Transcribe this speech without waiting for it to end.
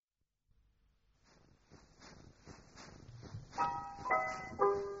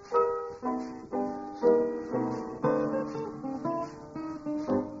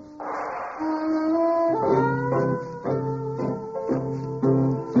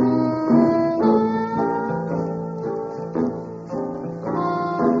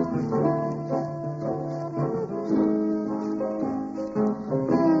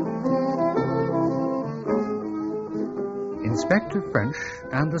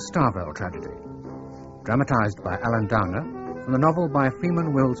the Starvel tragedy, dramatised by Alan Downer from the novel by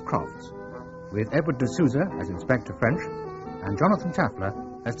Freeman Wills Crofts, with Edward de Souza as Inspector French and Jonathan Taffler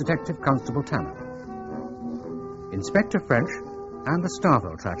as Detective Constable Tanner. Inspector French and the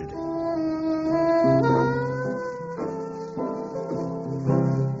Starvel tragedy.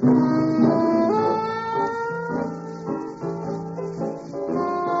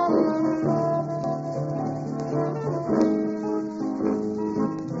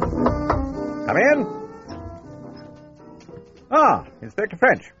 Come in. Ah, Inspector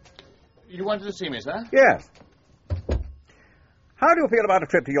French. You wanted to see me, sir? Yes. How do you feel about a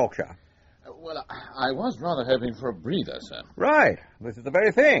trip to Yorkshire? Well, I was rather hoping for a breather, sir. Right. This is the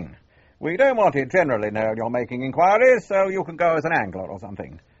very thing. We don't want it generally known you're making inquiries, so you can go as an angler or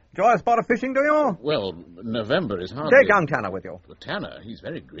something. Enjoy a spot of fishing, do you? Well, November is hardly... Take young Tanner with you. Well, Tanner, he's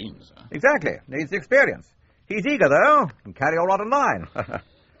very green, sir. Exactly. Needs the experience. He's eager, though. Can carry your rod and line.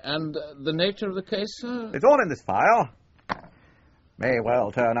 And the nature of the case, sir? It's all in this file. May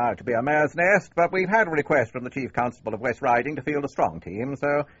well turn out to be a mare's nest, but we've had a request from the Chief Constable of West Riding to field a strong team,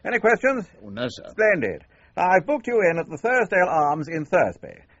 so... Any questions? Oh, no, sir. Splendid. I've booked you in at the Thursdale Arms in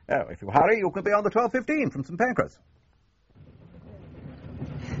Thursby. Oh, if you hurry, you can be on the 12:15 from St Pancras.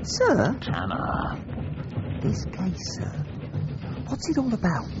 Sir? Tanner. This case, sir. What's it all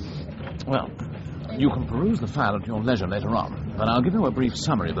about? Well, you can peruse the file at your leisure later on, but I'll give you a brief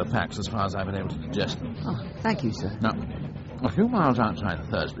summary of the facts as far as I've been able to digest them. Oh, thank you, sir. Now, a few miles outside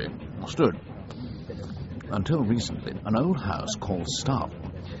Thursby stood, until recently, an old house called Starvel.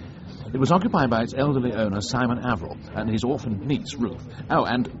 It was occupied by its elderly owner, Simon Averill, and his orphaned niece, Ruth. Oh,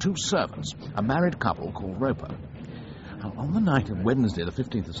 and two servants, a married couple called Roper. Now, on the night of Wednesday, the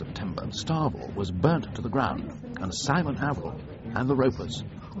 15th of September, Starvel was burnt to the ground, and Simon Averill and the Ropers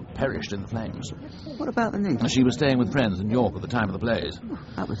perished in the flames. What about the niece? She was staying with friends in York at the time of the blaze.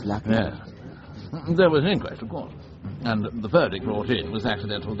 That was lucky. Yes. There was an inquest, of course, and the verdict brought in was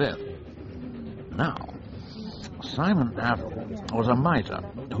accidental death. Now, Simon Averill was a miser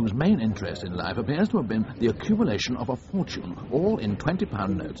whose main interest in life appears to have been the accumulation of a fortune, all in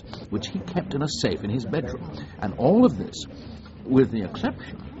 £20 notes, which he kept in a safe in his bedroom. And all of this, with the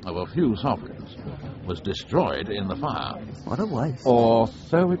exception of a few sovereigns, was destroyed in the fire. What a waste. Or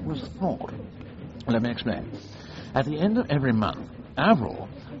so it was thought. Let me explain. At the end of every month, Averill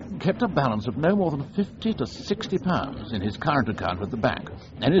kept a balance of no more than £50 to £60 in his current account at the bank.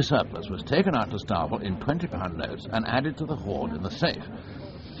 Any surplus was taken out to Starvel in £20 notes and added to the hoard in the safe.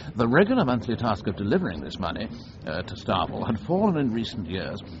 The regular monthly task of delivering this money to Starvel had fallen in recent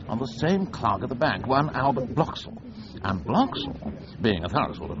years on the same clerk at the bank, one Albert Bloxall. And Bloxall, being a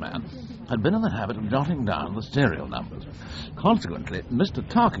thorough sort of man, had been in the habit of jotting down the serial numbers. Consequently, Mr.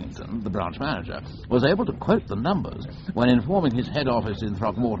 Tarkington, the branch manager, was able to quote the numbers when informing his head office in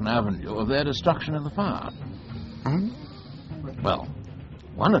Throckmorton Avenue of their destruction in the fire. And? Well,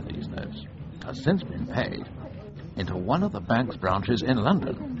 one of these notes has since been paid into one of the bank's branches in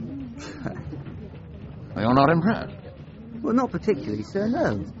London. You're not impressed? Well, not particularly, sir,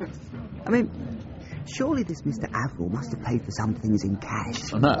 no. I mean, surely this Mr. Averill must have paid for some things in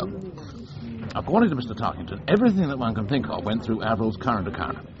cash. No. According to Mr. Tarkington, everything that one can think of went through Averill's current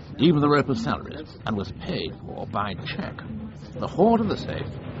account, even the Roper's salaries, and was paid for by cheque. The hoard of the safe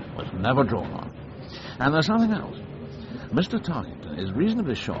was never drawn on. And there's something else. Mr. Tarkington is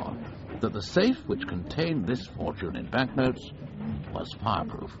reasonably sure that the safe which contained this fortune in banknotes was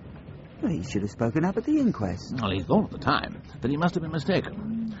fireproof. Well, he should have spoken up at the inquest. Well, he thought at the time that he must have been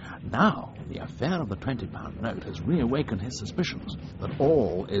mistaken. Now, the affair of the £20 note has reawakened his suspicions that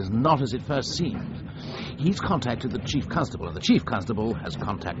all is not as it first seemed. He's contacted the Chief Constable, and the Chief Constable has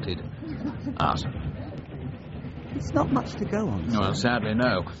contacted us. It's not much to go on, sir. Well, sadly,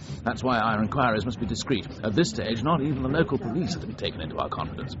 no. That's why our inquiries must be discreet. At this stage, not even the local police are to be taken into our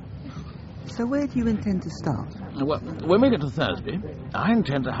confidence. So where do you intend to start? Well, when we get to Thursby, I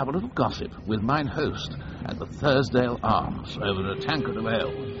intend to have a little gossip with mine host at the Thursdale Arms over a tankard of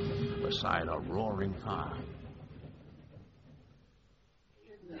ale beside a roaring fire.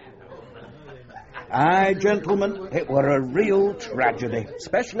 Aye, gentlemen, it were a real tragedy,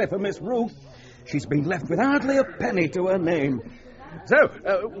 especially for Miss Ruth. She's been left with hardly a penny to her name. So,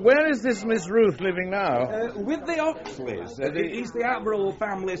 where is this Miss Ruth living now? With the Oxleys. He's the Averill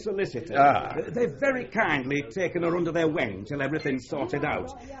family solicitor. Ah. They've very kindly taken her under their wing till everything's sorted out.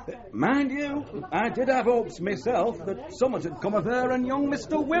 Mind you, I did have hopes myself that something had come of her and young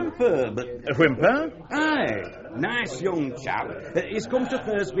Mr. Whymper, but... Whymper? Aye. Nice young chap. He's come to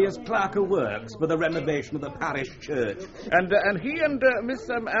Thursby as clerk of works for the renovation of the parish church. And he and Miss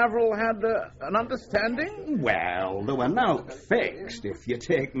Averill had an understanding? Well, they were not fixed, if you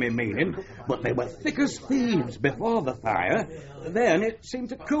take me meaning, but they were thick as thieves before the fire. Then it seemed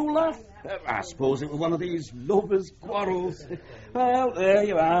to cool off. I suppose it was one of these lovers' quarrels. Well, there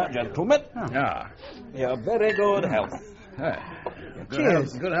you are, gentlemen. Ah. Your very good health.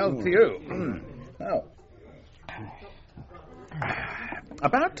 Cheers. Good health to you. Oh.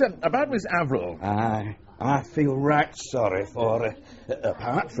 About Miss Averill. I feel right sorry for her.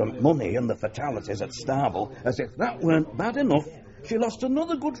 Apart from money and the fatalities at Starvel, as if that weren't bad enough, she lost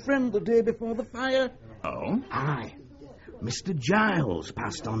another good friend the day before the fire. Oh? Aye. Mr. Giles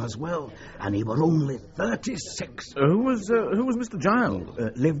passed on as well, and he were only 36. Who was Mr. Giles?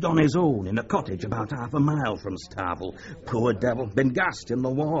 Lived on his own in a cottage about half a mile from Starvel. Poor devil, been gassed in the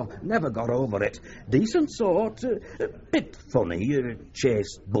war, never got over it. Decent sort, a bit funny,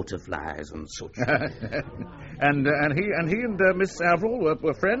 chased butterflies and such. and he and Miss Averill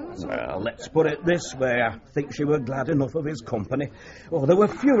were friends? Well, let's put it this way, I think she were glad enough of his company. Oh, there were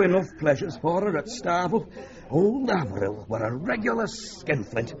few enough pleasures for her at Starvel. Old Averill were a regular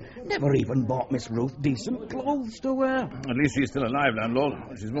skinflint. Never even bought Miss Ruth decent clothes to wear. At least she's still alive, landlord,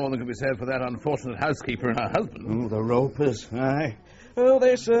 which is more than can be said for that unfortunate housekeeper and her husband. Oh, the Ropers, aye. Oh,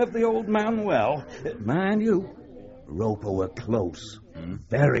 they served the old man well. Mind you, Roper were close.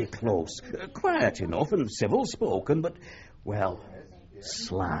 Very close. Quiet enough and civil-spoken, but, well,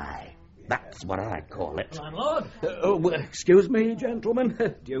 sly. That's what I call it. Landlord? Excuse me, gentlemen.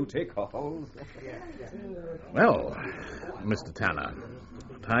 Duty calls. Well, Mr. Tanner,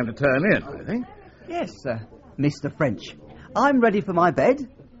 time to turn in, I think. Yes, Mr. French. I'm ready for my bed.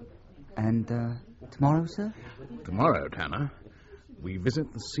 And, tomorrow, sir? Tomorrow, Tanner, we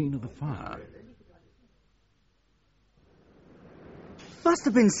visit the scene of the fire. Must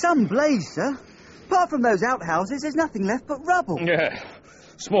have been some blaze, sir. Apart from those outhouses, there's nothing left but rubble. Yeah.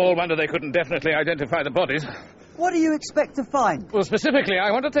 Small wonder they couldn't definitely identify the bodies. What do you expect to find? Well, specifically, I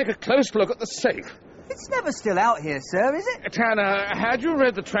want to take a close look at the safe. It's never still out here, sir, is it? Tanner, had you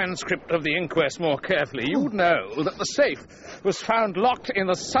read the transcript of the inquest more carefully, you'd know that the safe was found locked in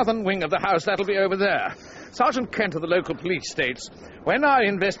the southern wing of the house. That'll be over there. Sergeant Kent of the local police states, when our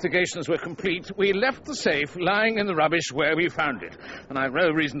investigations were complete, we left the safe lying in the rubbish where we found it. And I've no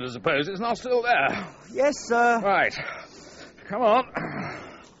reason to suppose it's not still there. Yes, sir. Right. Come on.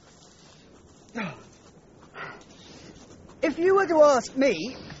 If you were to ask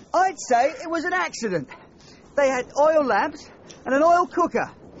me, I'd say it was an accident. They had oil lamps and an oil cooker.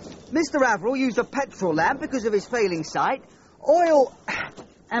 Mr. Averill used a petrol lamp because of his failing sight. Oil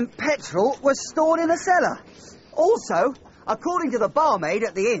and petrol were stored in a cellar. Also, according to the barmaid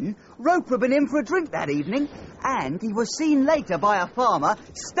at the inn, Roper had been in for a drink that evening, and he was seen later by a farmer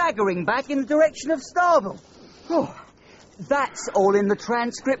staggering back in the direction of Starvel. Oh, that's all in the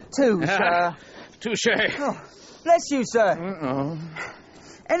transcript too, sir. Touché. Oh, bless you, sir. Uh-oh.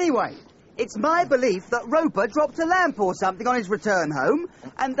 Anyway, it's my belief that Roper dropped a lamp or something on his return home,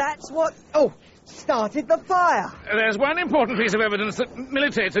 and that's what, started the fire. There's one important piece of evidence that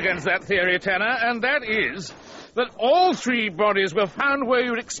militates against that theory, Tanner, and that is that all three bodies were found where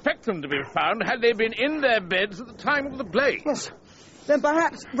you'd expect them to be found had they been in their beds at the time of the blaze. Well, then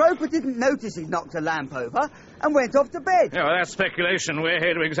perhaps Roper didn't notice he'd knocked a lamp over and went off to bed. Yeah, well, that's speculation. We're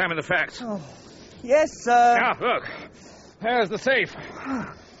here to examine the facts. Oh. Yes, sir. Ah, look. There's the safe.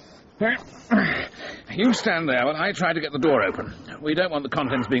 You stand there while I try to get the door open. We don't want the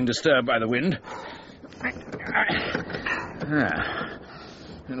contents being disturbed by the wind.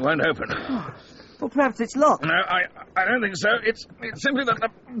 It won't open. Well, perhaps it's locked. No, I don't think so. It's simply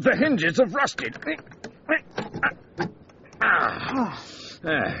that the hinges have rusted.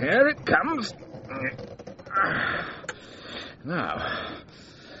 Here it comes. Now,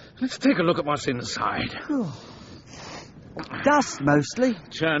 let's take a look at what's inside. Dust, mostly.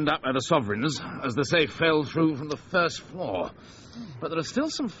 Churned up by the sovereigns as the safe fell through from the first floor. But there are still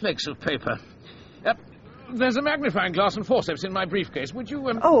some flakes of paper. There's a magnifying glass and forceps in my briefcase. Would you...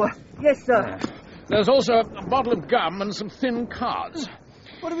 yes, sir. There's also a bottle of gum and some thin cards.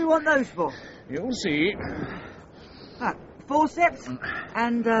 What do we want those for? You'll see. Forceps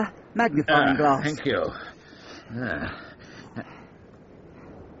and magnifying glass. Thank you.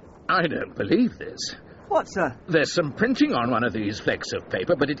 I don't believe this. What, sir? There's some printing on one of these flecks of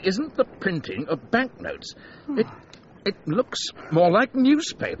paper, but it isn't the printing of banknotes. It looks more like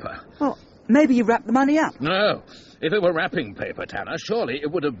newspaper. Well, maybe you wrapped the money up. No. If it were wrapping paper, Tanner, surely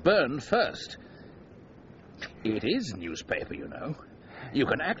it would have burned first. It is newspaper, you know. you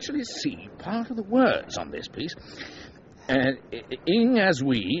can actually see part of the words on this piece. Ing as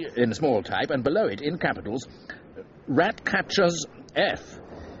we, in small type, and below it, in capitals, rat catchers F.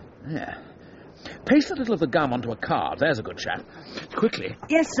 Yeah. Paste a little of the gum onto a card. There's a good chap. Quickly.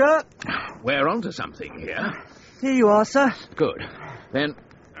 Yes, sir. We're onto something here. Here you are, sir. Good. Then,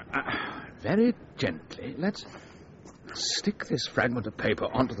 very gently, let's stick this fragment of paper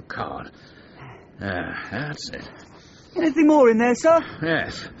onto the card. That's it. Anything more in there, sir?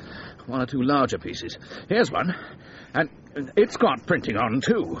 Yes. One or two larger pieces. Here's one. And it's got printing on,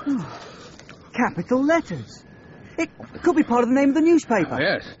 too. Capital letters. It could be part of the name of the newspaper.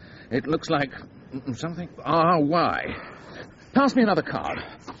 Yes. It looks like something R.Y. Pass me another card.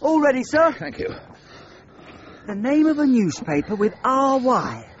 All ready, sir. Thank you. The name of a newspaper with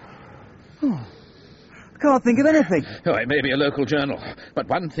R.Y. Can't think of anything. Oh, it may be a local journal, but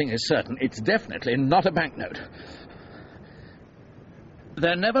one thing is certain, it's definitely not a banknote.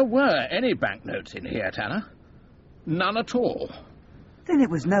 There never were any banknotes in here, Tanner. None at all. Then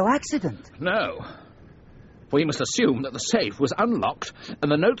it was no accident. No. We must assume that the safe was unlocked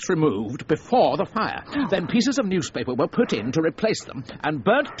and the notes removed before the fire. Then pieces of newspaper were put in to replace them and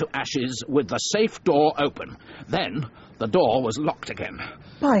burnt to ashes with the safe door open. Then the door was locked again.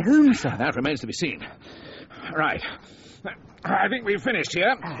 By whom, sir? That remains to be seen. Right. I think we've finished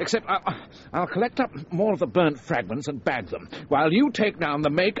here, except I'll collect up more of the burnt fragments and bag them, while you take down the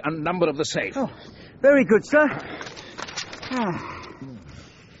make and number of the safe. Oh, very good, sir.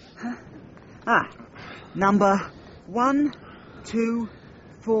 Number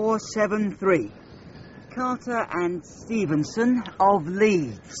 12473. Carter and Stevenson of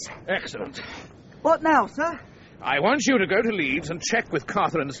Leeds. Excellent. What now, sir? I want you to go to Leeds and check with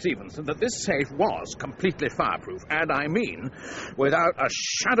Carter and Stevenson that this safe was completely fireproof, and I mean without a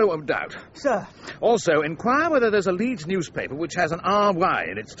shadow of doubt. Sir. Also, inquire whether there's a Leeds newspaper which has an R.Y.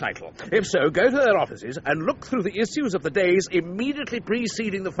 in its title. If so, go to their offices and look through the issues of the days immediately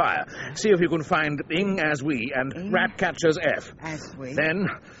preceding the fire. See if you can find Ing as we and Rat Catchers F. As we. Then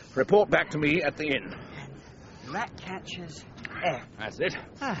report back to me at the inn. Rat Catchers F. That's it.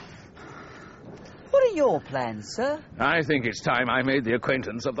 What are your plans, sir? I think it's time I made the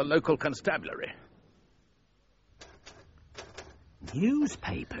acquaintance of the local constabulary.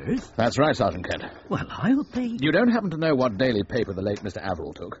 Newspapers? That's right, Sergeant Kent. Well, I'll be... You don't happen to know what daily paper the late Mr.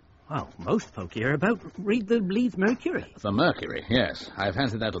 Averill took? Well, most folk here about read the Leeds Mercury. The Mercury, yes. I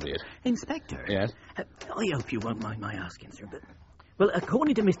fancy that'll be it. Inspector? Yes? I hope you won't mind my asking, sir, but... Well,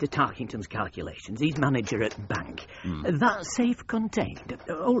 according to Mr. Tarkington's calculations, he's manager at bank. That safe contained...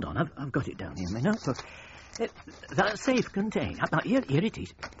 hold on, I've got it down here in my notebook. That safe contained... here it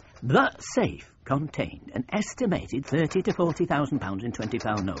is. That safe contained an estimated £30,000 to £40,000 in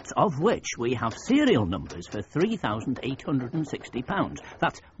 £20 notes, of which we have serial numbers for £3,860.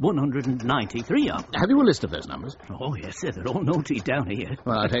 That's 193 of them. Have you a list of those numbers? Oh, yes, sir. They're all noted down here.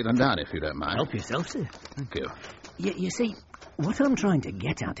 Well, I'll take them down if you don't mind. Help yourself, sir. Thank you. You see, what I'm trying to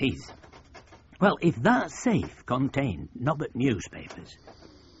get at is... Well, if that safe contained nobbut newspapers,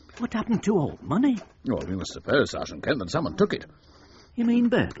 what happened to all the money? Well, we must suppose, Sergeant Kent, that someone took it. You mean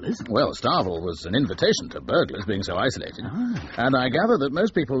burglars? Well, Starvel was an invitation to burglars, being so isolated. And I gather that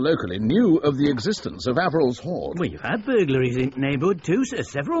most people locally knew of the existence of Averill's hoard. We've had burglaries in the neighbourhood too, sir,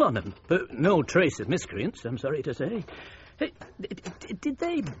 several of them. But no trace of miscreants, I'm sorry to say. Did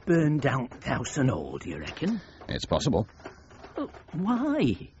they burn down the house and all, do you reckon? It's possible. Well,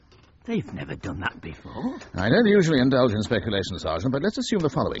 why? They've never done that before. I don't usually indulge in speculation, Sergeant, but let's assume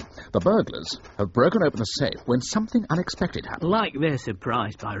the following. The burglars have broken open the safe when something unexpected happened. Like they're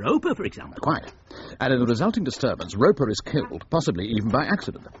surprised by Roper, for example. Quite. And in the resulting disturbance, Roper is killed, possibly even by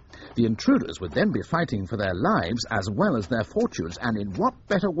accident. The intruders would then be fighting for their lives as well as their fortunes, and in what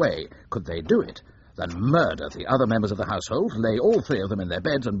better way could they do it than murder the other members of the household, lay all three of them in their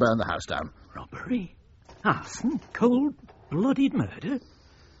beds and burn the house down? Robbery? Arson? Cold-blooded murder?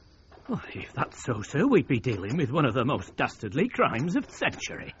 Well, if that's so, sir, we'd be dealing with one of the most dastardly crimes of the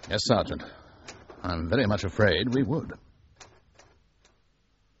century. Yes, Sergeant. I'm very much afraid we would.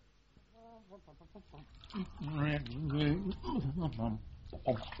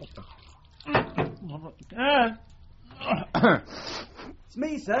 It's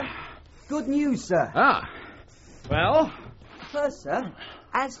me, sir. Good news, sir. Ah. Well? First, sir,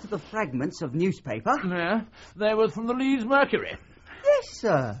 as to the fragments of newspaper... Yeah, they were from the Leeds Mercury. Yes,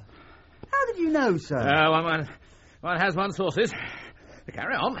 sir. How did you know, sir? One has one's sources.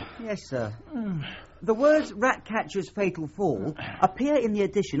 Carry on. Yes, sir. The words Ratcatcher's Fatal Fall appear in the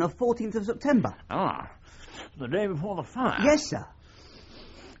edition of 14th of September. Ah, the day before the fire. Yes, sir.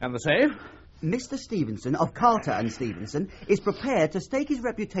 And the safe? Mr. Stevenson of Carter and Stevenson is prepared to stake his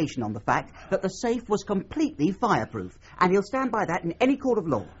reputation on the fact that the safe was completely fireproof, and he'll stand by that in any court of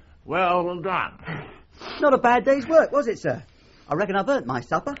law. Well done. Not a bad day's work, was it, sir? I reckon I've earned my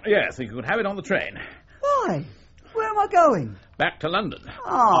supper. Yes, you could have it on the train. Why? Where am I going? Back to London.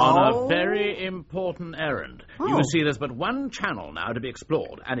 Oh. On a very important errand. Oh. You see, there's but one channel now to be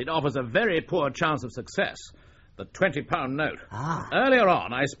explored, and it offers a very poor chance of success. The £20 note. Ah. Earlier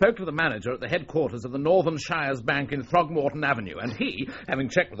on, I spoke to the manager at the headquarters of the Northern Shires Bank in Throgmorton Avenue, and he, having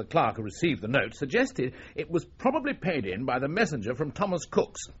checked with the clerk who received the note, suggested it was probably paid in by the messenger from Thomas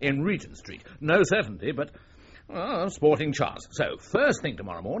Cook's in Regent Street. No certainty, but sporting chance. So, first thing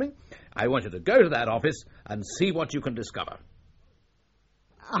tomorrow morning, I want you to go to that office and see what you can discover.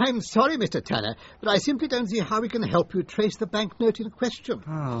 I'm sorry, Mr. Tanner, but I simply don't see how we can help you trace the banknote in question.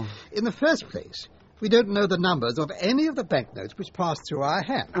 Oh. In the first place, we don't know the numbers of any of the banknotes which passed through our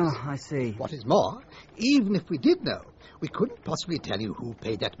hands. Oh, I see. What is more, even if we did know, we couldn't possibly tell you who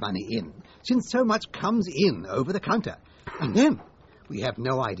paid that money in, since so much comes in over the counter. And then, we have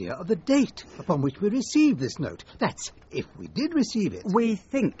no idea of the date upon which we received this note. That's if we did receive it. We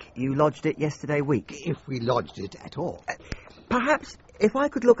think you lodged it yesterday week. If we lodged it at all. Perhaps if I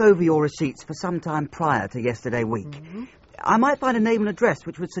could look over your receipts for some time prior to yesterday week, I might find a name and address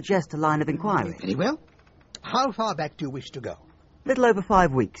which would suggest a line of inquiry. Very well. How far back do you wish to go? Little over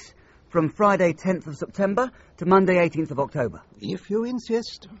 5 weeks. From Friday 10th of September to Monday 18th of October. If you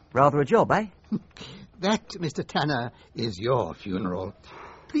insist. Rather a job, eh? That, Mr. Tanner, is your funeral.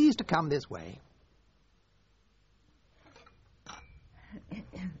 Please to come this way.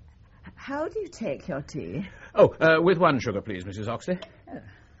 How do you take your tea? Oh, with one sugar, please, Mrs. Oxley.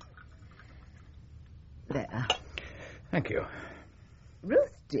 There. Thank you.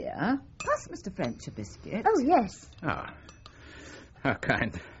 Ruth, dear, pass Mr. French a biscuit. Oh, yes. Ah, how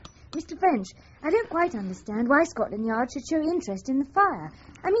kind. Mr. French, I don't quite understand why Scotland Yard should show interest in the fire.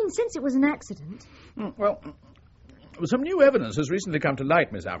 I mean, since it was an accident. Well, some new evidence has recently come to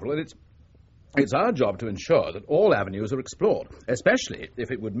light, Miss Avril, and it's our job to ensure that all avenues are explored, especially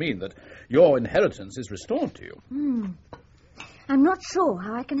if it would mean that your inheritance is restored to you. I'm not sure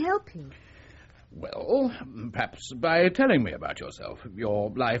how I can help you. Well, perhaps by telling me about yourself, your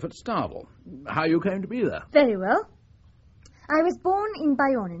life at Starvel, how you came to be there. Very well. I was born in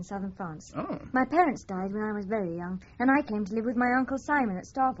Bayonne in southern France. Oh. My parents died when I was very young, and I came to live with my Uncle Simon at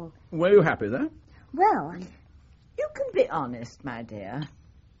Starvel. Were you happy there? Well, You can be honest, my dear.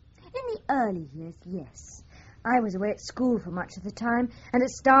 in the early years, yes. I was away at school for much of the time, and at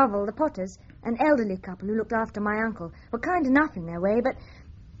Starvel, the Potters, an elderly couple who looked after my uncle, were kind enough in their way, but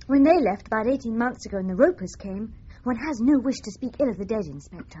when they left about 18 months ago and the Ropers came, one has no wish to speak ill of the dead,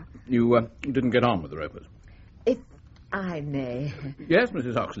 Inspector. You didn't get on with the Ropers? If I may. Yes,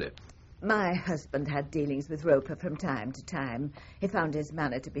 Mrs. Oxley. My husband had dealings with Roper from time to time. He found his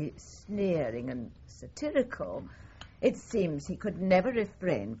manner to be sneering and satirical. It seems he could never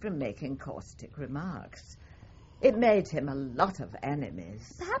refrain from making caustic remarks. It made him a lot of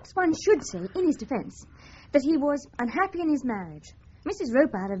enemies. Perhaps one should say, in his defence, that he was unhappy in his marriage. Mrs.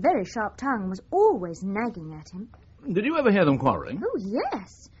 Roper had a very sharp tongue and was always nagging at him. Did you ever hear them quarrelling? Oh,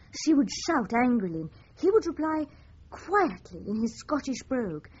 yes. She would shout angrily, and he would reply quietly in his Scottish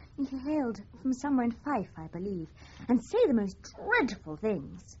brogue. He hailed from somewhere in Fife, I believe, and say the most dreadful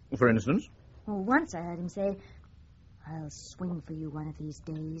things. For instance? Well, once I heard him say, "I'll swing for you one of these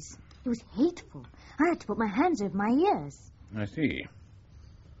days." It was hateful. I had to put my hands over my ears. I see.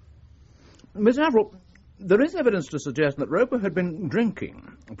 Miss Avril, there is evidence to suggest that Roper had been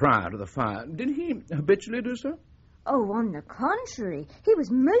drinking prior to the fire. Did he habitually do so? Oh, on the contrary, he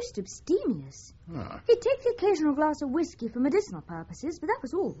was most abstemious. Ah. He'd take the occasional glass of whiskey for medicinal purposes, but that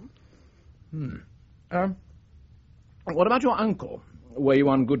was all. What about your uncle? Were you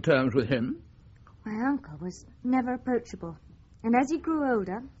on good terms with him? My uncle was never approachable, and as he grew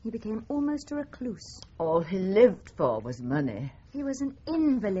older, he became almost a recluse. All he lived for was money. He was an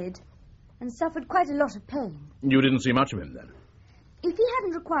invalid and suffered quite a lot of pain. You didn't see much of him then? If he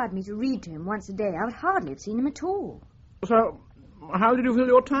hadn't required me to read to him once a day, I would hardly have seen him at all. So, how did you fill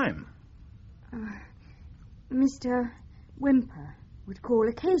your time? Mr. Whymper would call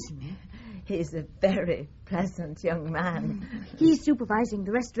occasionally. He's a very pleasant young man. He's supervising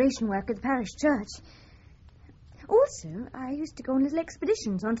the restoration work at the parish church. Also, I used to go on little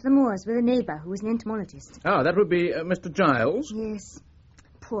expeditions onto the moors with a neighbour who was an entomologist. Ah, that would be Mr. Giles. Yes.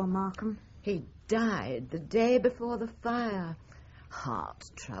 Poor Markham. He died the day before the fire. Heart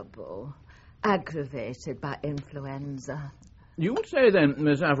trouble, aggravated by influenza. You would say then,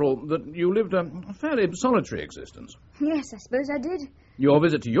 Miss Avril, that you lived a fairly solitary existence. Yes, I suppose I did. Your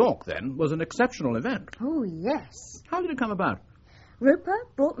visit to York, then, was an exceptional event. Oh, yes. How did it come about? Roper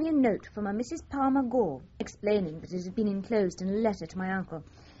brought me a note from a Mrs. Palmer Gore, explaining that it had been enclosed in a letter to my uncle.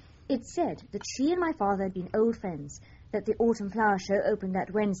 It said that she and my father had been old friends, that the Autumn Flower Show opened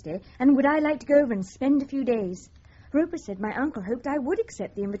that Wednesday, and would I like to go over and spend a few days. Roper said my uncle hoped I would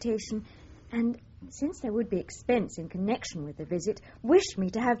accept the invitation, and since there would be expense in connection with the visit, wished me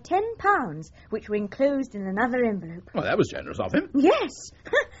to have £10, which were enclosed in another envelope. Well, that was generous of him. Yes!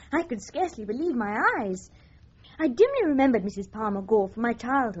 I could scarcely believe my eyes. I dimly remembered Mrs. Palmer Gore from my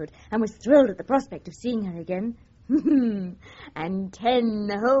childhood and was thrilled at the prospect of seeing her again. And 10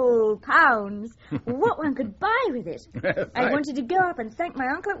 whole pounds. What one could buy with it. I wanted to go up and thank my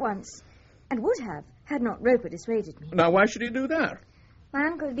uncle at once, and would have, had not Roper dissuaded me. Now, why should he do that? My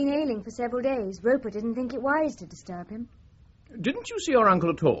uncle had been ailing for several days. Roper didn't think it wise to disturb him. Didn't you see your uncle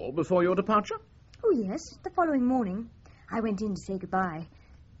at all before your departure? Oh, yes, the following morning. I went in to say goodbye,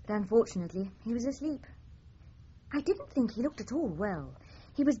 but unfortunately he was asleep. I didn't think he looked at all well.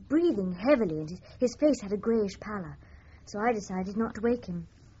 He was breathing heavily and his face had a greyish pallor, so I decided not to wake him.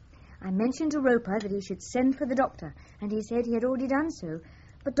 I mentioned to Roper that he should send for the doctor, and he said he had already done so,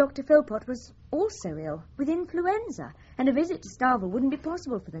 but Dr. Philpott was also ill, with influenza, and a visit to Starvel wouldn't be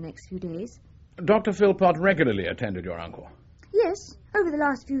possible for the next few days. Dr. Philpott regularly attended your uncle? Yes, over the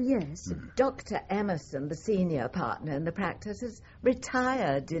last few years. Dr. Emerson, the senior partner in the practice, has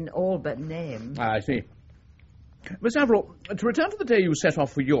retired in all but name. I see. Miss Averill, to return to the day you set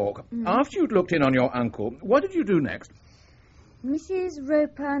off for York, after you'd looked in on your uncle, what did you do next? Mrs.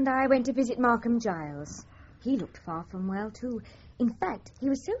 Roper and I went to visit Markham Giles. He looked far from well, too. In fact, he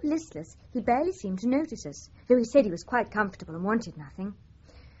was so listless, he barely seemed to notice us, though he said he was quite comfortable and wanted nothing.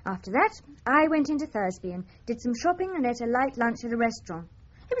 After that, I went into Thursby and did some shopping and ate a light lunch at a restaurant.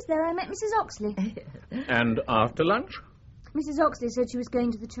 It was there I met Mrs. Oxley. And after lunch? Mrs. Oxley said she was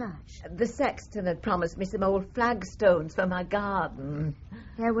going to the church. The sexton had promised me some old flagstones for my garden.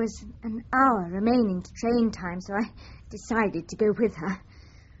 There was an hour remaining to train time, so I decided to go with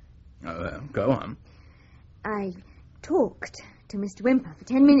her. Go on. I talked to Mr. Whymper for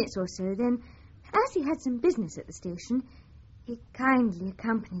 10 minutes or so, then, as he had some business at the station, he kindly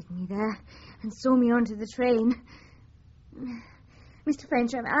accompanied me there and saw me onto the train. Mr.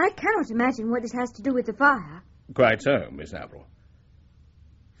 French, I cannot imagine what this has to do with the fire. Quite so, Miss Averill.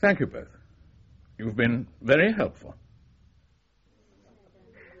 Thank you both. You've been very helpful.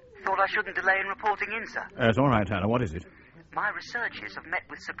 Thought I shouldn't delay in reporting in, sir. It's all right, Anna. What is it? My researches have met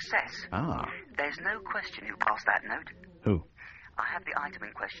with success. Ah. There's no question who passed that note. Who? I have the item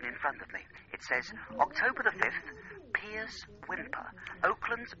in question in front of me. It says, October the 5th, Piers Whymper,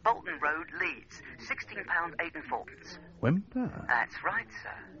 Oaklands, Bolton Road, Leeds, £16, 8 and 4pence. Whymper? That's right,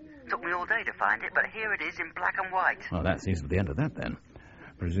 sir. Took me all day to find it, but here it is in black and white. Well, that seems to be the end of that, then.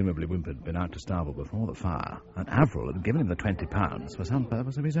 Presumably Whymper had been out to Starvel before the fire, and Averill had given him the £20 for some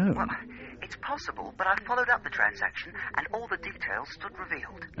purpose of his own. Well, it's possible, but I followed up the transaction, and all the details stood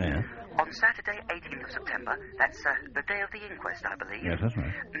revealed. Yeah? On Saturday, 18th of September, that's the day of the inquest, I believe. Yes, that's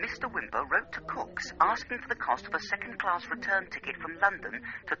right. Mr. Whymper wrote to Cook's asking for the cost of a second-class return ticket from London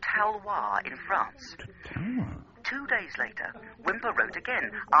to Talois in France. Talois? 2 days later, Whymper wrote again,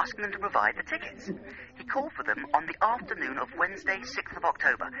 asking them to provide the tickets. He called for them on the afternoon of Wednesday, 6th of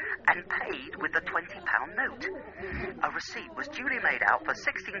October, and paid with the £20 note. A receipt was duly made out for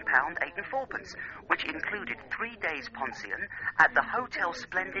 £16, 8 and 4pence, which included 3 days' pension at the Hotel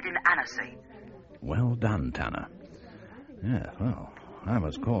Splendid in Annecy. Well done, Tanner. Yes, well, I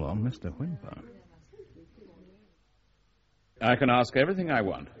must call on Mr. Whymper. I can ask everything I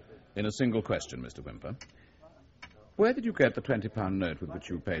want in a single question, Mr. Whymper. Where did you get the £20 note with which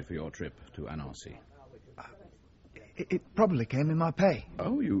you paid for your trip to Annecy? It probably came in my pay.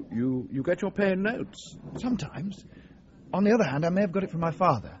 Oh, you get your pay in notes? Sometimes. On the other hand, I may have got it from my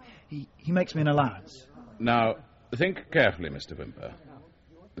father. He makes me an allowance. Now, think carefully, Mr. Whymper.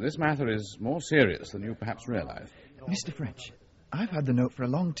 This matter is more serious than you perhaps realize. Mr. French, I've had the note for a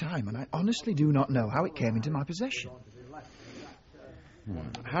long time, and I honestly do not know how it came into my possession.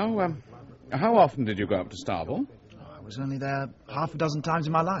 How often did you go up to Starvel? I was only there half a dozen times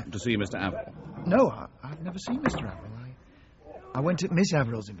in my life. To see Mr. Averill? No, I've never seen Mr. Averill. I went at Miss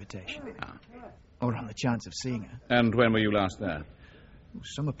Averill's invitation. Ah. Or on the chance of seeing her. And when were you last there?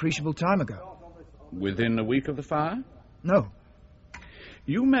 Some appreciable time ago. Within a week of the fire? No.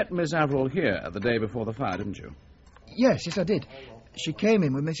 You met Miss Averill here the day before the fire, didn't you? Yes, I did. She came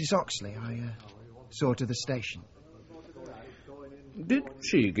in with Mrs. Oxley. I saw her to the station. Did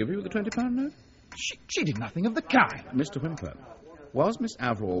she give you the £20 note? She did nothing of the kind. Mr. Whymper, Was Miss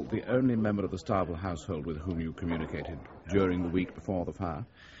Averell the only member of the Starvel household with whom you communicated during the week before the fire?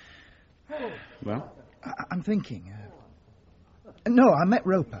 Well? I'm thinking. No, I met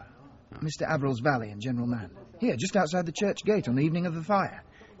Roper, Mr. Averell's valet and general man, here, just outside the church gate on the evening of the fire.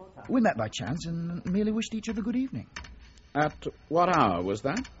 We met by chance and merely wished each other good evening. At what hour was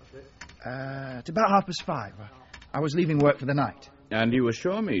that? At about 5:30. I was leaving work for the night. And you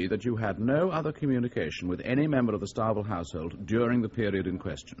assure me that you had no other communication with any member of the Starvel household during the period in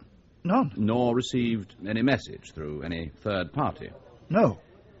question? None. Nor received any message through any third party? No.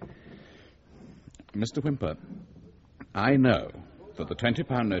 Mr. Whymper, I know that the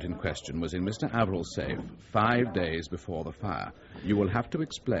 £20 note in question was in Mr. Averell's safe 5 days before the fire. You will have to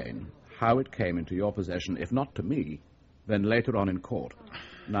explain how it came into your possession, if not to me, then later on in court.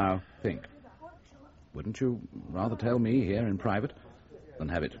 Now, think. Wouldn't you rather tell me here in private than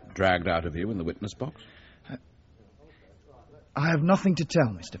have it dragged out of you in the witness box? I have nothing to tell,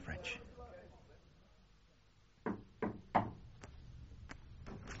 Mr. French.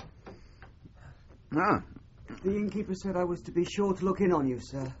 Ah. The innkeeper said I was to be sure to look in on you,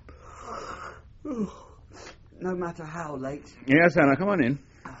 sir. No matter how late. Yes, Anna, come on in.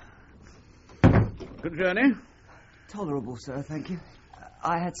 Good journey? Tolerable, sir, thank you.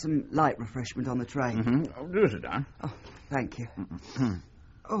 I had some light refreshment on the train. Mm-hmm. Do sit down. Oh, thank you.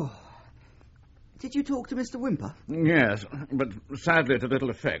 Oh. Did you talk to Mr. Whymper? Yes, but sadly to little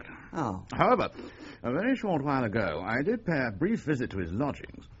effect. Oh. However, a very short while ago, I did pay a brief visit to his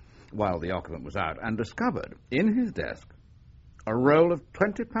lodgings while the occupant was out and discovered in his desk a roll of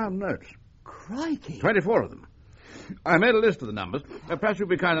 £20 notes. Crikey. 24 of them. I made a list of the numbers. Perhaps you'll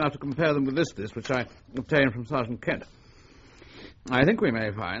be kind enough to compare them with this list, which I obtained from Sergeant Kent. I think we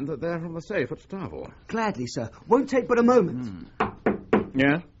may find that they're from the safe at Starvel. Gladly, sir. Won't take but a moment.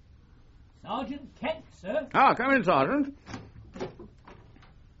 Yes? Sergeant Kent, sir. Ah, come in, Sergeant.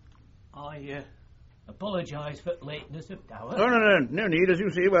 I apologise for lateness of hour. Oh, no need. As you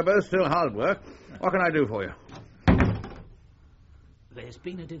see, we're both still hard at work. What can I do for you? There's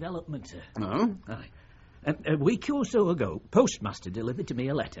been a development, sir. Oh? Aye. A week or so ago, postmaster delivered to me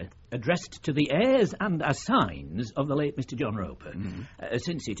a letter addressed to the heirs and assigns of the late Mr. John Roper,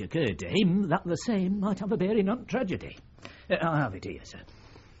 since it occurred to him that the same might have a bearing on tragedy. I have it here, sir.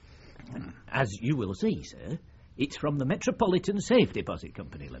 As you will see, sir, it's from the Metropolitan Safe Deposit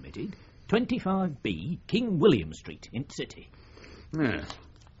Company Limited, 25B, King William Street, in the City. Yes.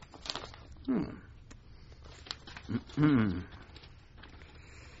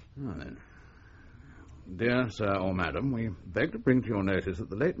 Well, then. Dear Sir or Madam, we beg to bring to your notice that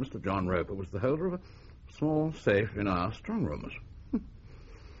the late Mr. John Roper was the holder of a small safe in our strong rooms.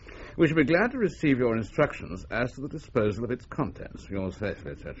 We shall be glad to receive your instructions as to the disposal of its contents, yours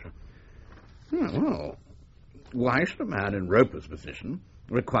faithfully, etc. Well, why should a man in Roper's position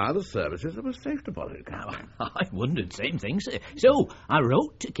require the services of a safe deposit company? I wondered same thing, sir. So I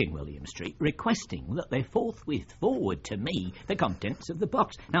wrote to King William Street requesting that they forthwith forward to me the contents of the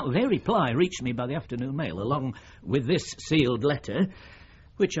box. Now, their reply reached me by the afternoon mail, along with this sealed letter,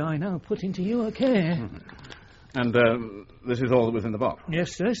 which I now put into your care. And this is all that was in the box?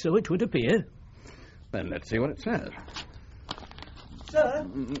 Yes, sir, so it would appear. Then let's see what it says. Sir?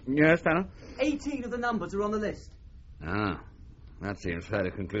 Yes, Tanner? 18 of the numbers are on the list. Ah, that seems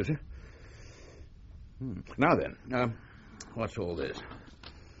fairly conclusive. Now then, what's all this?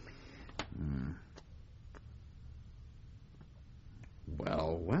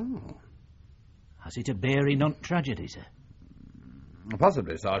 Well. Has it a bearing on tragedy, sir?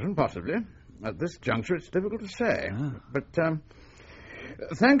 Possibly, Sergeant, possibly. At this juncture, it's difficult to say. But,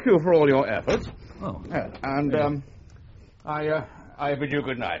 thank you for all your efforts. Oh. And, I bid you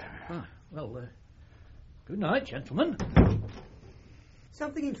good night. Well, good night, gentlemen.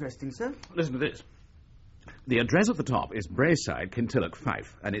 Something interesting, sir. Listen to this. The address at the top is Braeside, Kintilloch,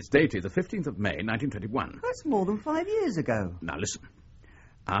 Fife, and it's dated the 15th of May, 1921. That's more than 5 years ago. Now, listen.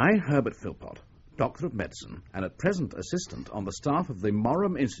 I, Herbert Philpott, Doctor of Medicine, and at present assistant on the staff of the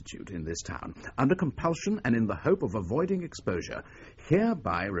Morum Institute in this town, under compulsion and in the hope of avoiding exposure,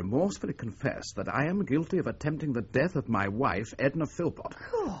 hereby remorsefully confess that I am guilty of attempting the death of my wife, Edna Philpott,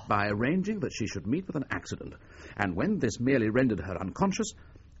 by arranging that she should meet with an accident, and when this merely rendered her unconscious,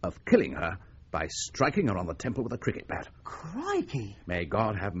 of killing her by striking her on the temple with a cricket bat. Crikey! May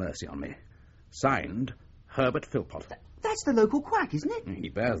God have mercy on me. Signed, Herbert Philpott. That's the local quack, isn't it? He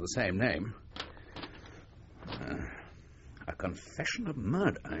bears the same name. A confession of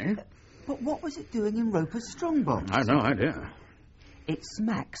murder, eh? But what was it doing in Roper's strongbox? I've no idea. It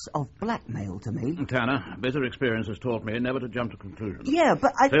smacks of blackmail to me. Tanner, bitter experience has taught me never to jump to conclusions. Yeah,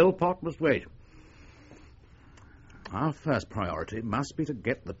 but Philpott must wait. Our first priority must be to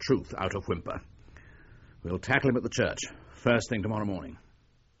get the truth out of Whymper. We'll tackle him at the church, first thing tomorrow morning.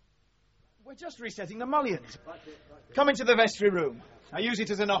 We're just resetting the mullions. Come into the vestry room. I use it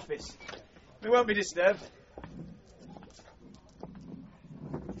as an office. We won't be disturbed.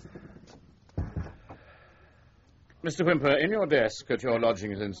 Mr. Whymper, in your desk at your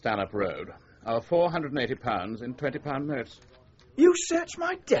lodgings in Stanhope Road are £480 in £20 notes. You searched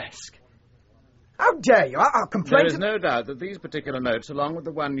my desk? How dare you? I'll complain. There is no doubt that these particular notes, along with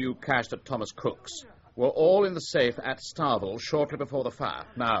the one you cashed at Thomas Cook's, were all in the safe at Starvel shortly before the fire.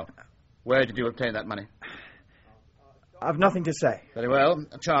 Now, where did you obtain that money? I've nothing to say. Very well.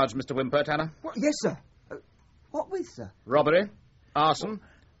 A charge, Mr. Whymper, Tanner. What? Yes, sir. What with, sir? Robbery, arson,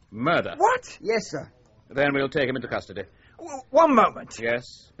 murder. What? Yes, sir. Then we'll take him into custody. One moment. Yes,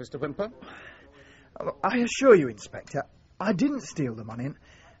 Mr. Whymper? I assure you, Inspector, I didn't steal the money.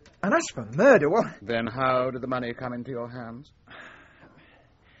 And as for murder, well... Then how did the money come into your hands?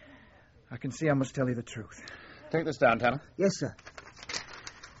 I can see I must tell you the truth. Take this down, Tanner. Yes, sir.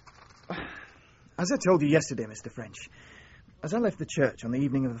 As I told you yesterday, Mr. French, as I left the church on the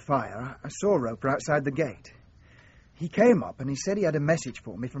evening of the fire, I saw Roper outside the gate. He came up and he said he had a message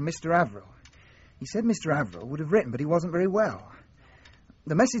for me from Mr. Averill. He said Mr. Averill would have written, but he wasn't very well.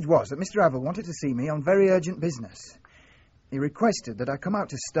 The message was that Mr. Averill wanted to see me on very urgent business. He requested that I come out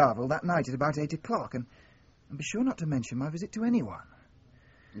to Starvel that night at about 8 o'clock and be sure not to mention my visit to anyone.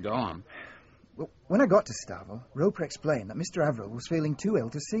 Go on. Well, when I got to Starvel, Roper explained that Mr. Averill was feeling too ill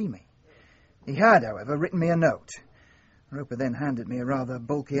to see me. He had, however, written me a note. Roper then handed me a rather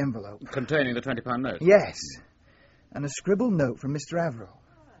bulky envelope. Containing the £20 note? Yes, and a scribbled note from Mr. Averill.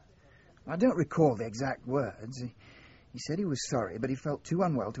 I don't recall the exact words. He said he was sorry, but he felt too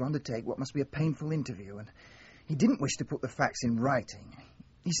unwell to undertake what must be a painful interview, and he didn't wish to put the facts in writing.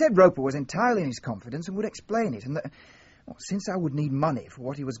 He said Roper was entirely in his confidence and would explain it, and that, well, since I would need money for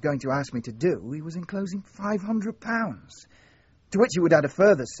what he was going to ask me to do, he was enclosing £500, to which he would add a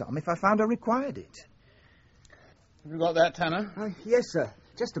further sum if I found I required it. Have you got that, Tanner? Yes, sir.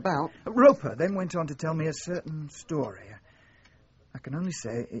 Just about. Roper then went on to tell me a certain story. I can only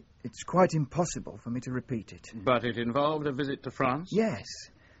say it's quite impossible for me to repeat it. But it involved a visit to France? Yes.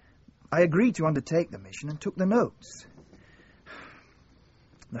 I agreed to undertake the mission and took the notes.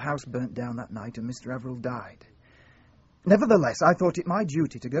 The house burnt down that night and Mr. Averill died. Nevertheless, I thought it my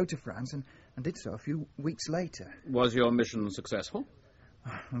duty to go to France and did so a few weeks later. Was your mission successful?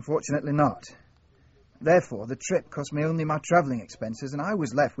 Unfortunately not. Therefore, the trip cost me only my travelling expenses and I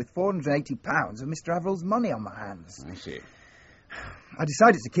was left with £480 of Mr. Averill's money on my hands. I see. I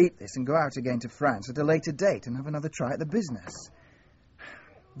decided to keep this and go out again to France at a later date and have another try at the business.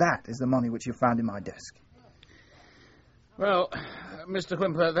 That is the money which you found in my desk. Well, Mr.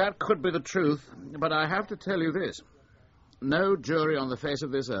 Whymper, that could be the truth, but I have to tell you this. No jury on the face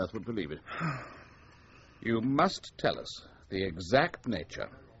of this earth would believe it. You must tell us the exact nature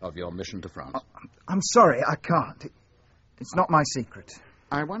of your mission to France. I'm sorry, I can't. It's not my secret.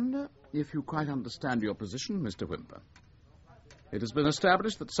 I wonder if you quite understand your position, Mr. Whymper. It has been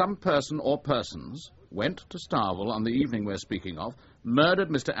established that some person or persons went to Starvel on the evening we're speaking of, murdered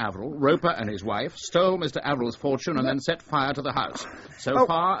Mr. Averill, Roper and his wife, stole Mr. Averill's fortune, and then set fire to the house. So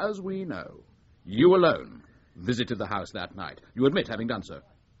far as we know, you alone visited the house that night. You admit having done so.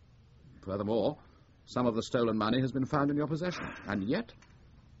 Furthermore, some of the stolen money has been found in your possession, and yet,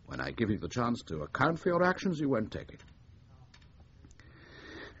 when I give you the chance to account for your actions, you won't take it.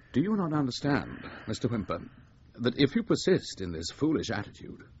 Do you not understand, Mr. Whymper, that if you persist in this foolish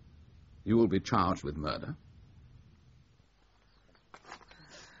attitude, you will be charged with murder?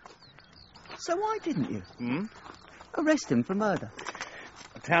 So why didn't you? Arrest him for murder.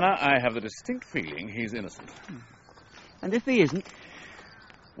 Tanner, I have the distinct feeling he's innocent. And if he isn't?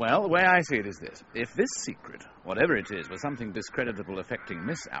 Well, the way I see it is this. If this secret, whatever it is, was something discreditable affecting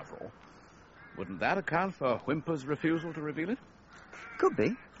Miss Averill, wouldn't that account for Whymper's refusal to reveal it? Could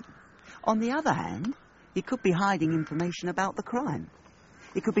be. On the other hand, he could be hiding information about the crime.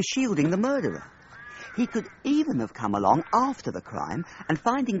 He could be shielding the murderer. He could even have come along after the crime and,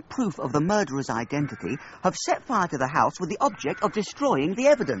 finding proof of the murderer's identity, have set fire to the house with the object of destroying the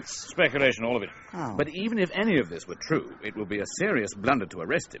evidence. Speculation, all of it. Oh. But even if any of this were true, it would be a serious blunder to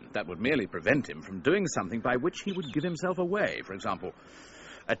arrest him. That would merely prevent him from doing something by which he would give himself away. For example,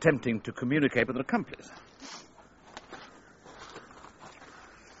 attempting to communicate with an accomplice.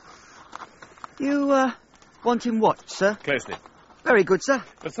 You, want him watched, sir? Closely. Very good, sir.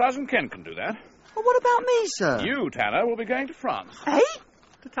 But Sergeant Kent can do that. Well, what about me, sir? You, Tanner, will be going to France. Eh?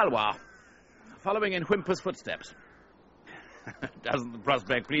 To Talois, following in Whymper's footsteps. Doesn't the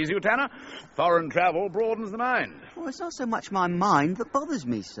prospect please you, Tanner? Foreign travel broadens the mind. Well, it's not so much my mind that bothers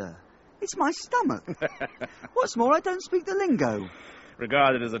me, sir. It's my stomach. What's more, I don't speak the lingo.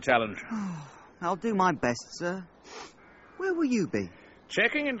 Regard it as a challenge. I'll do my best, sir. Where will you be?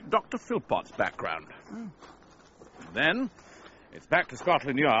 Checking into Dr. Philpott's background. Then, it's back to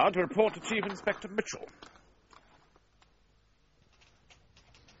Scotland Yard to report to Chief Inspector Mitchell.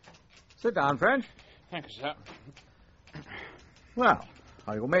 Sit down, French. Thank you, sir. Well,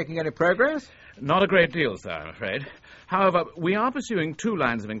 are you making any progress? Not a great deal, sir, I'm afraid. However, we are pursuing 2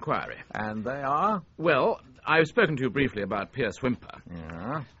 lines of inquiry. And they are? Well, I've spoken to you briefly about Pierce Whymper.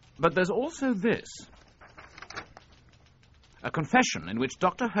 Yeah. But there's also this. A confession in which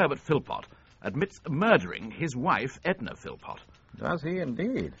Dr. Herbert Philpott admits murdering his wife, Edna Philpott. Does he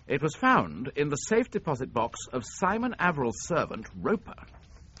indeed? It was found in the safe deposit box of Simon Averill's servant, Roper.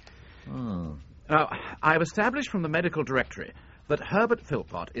 Now, I've established from the medical directory that Herbert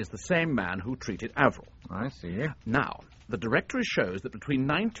Philpott is the same man who treated Averill. I see. Now, the directory shows that between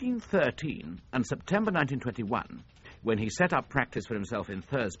 1913 and September 1921, when he set up practice for himself in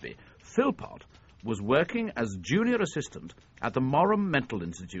Thursby, Philpott was working as junior assistant at the Morum Mental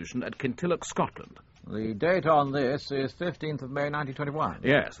Institution at Kintilloch, Scotland. The date on this is 15th of May 1921.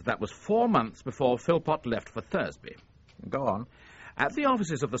 Yes, that was 4 months before Philpott left for Thursby. Go on. At the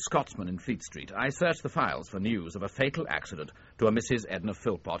offices of the Scotsman in Fleet Street, I searched the files for news of a fatal accident to a Mrs. Edna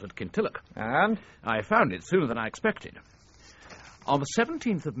Philpott at Kintilloch. And? I found it sooner than I expected. On the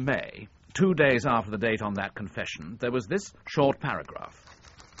 17th of May, 2 days after the date on that confession, there was this short paragraph.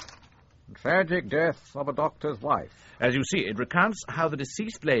 Tragic death of a doctor's wife. As you see, it recounts how the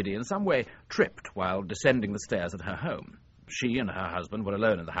deceased lady in some way tripped while descending the stairs at her home. She and her husband were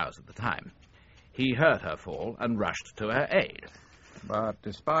alone in the house at the time. He heard her fall and rushed to her aid. But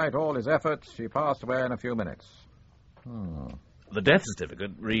despite all his efforts, she passed away in a few minutes. The death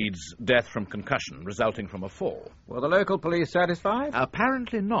certificate reads death from concussion resulting from a fall. Were the local police satisfied?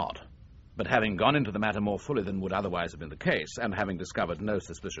 Apparently not. But having gone into the matter more fully than would otherwise have been the case, and having discovered no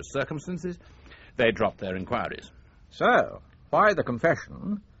suspicious circumstances, they dropped their inquiries. So, why the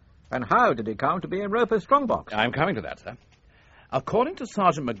confession, and how did he come to be in Roper's strongbox? I'm coming to that, sir. According to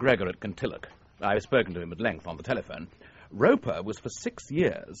Sergeant MacGregor at Kintilloch, I've spoken to him at length on the telephone, Roper was for 6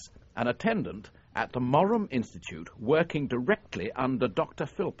 years an attendant at the Morum Institute working directly under Dr.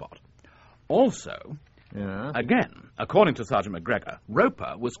 Philpott. Also, again, according to Sergeant MacGregor,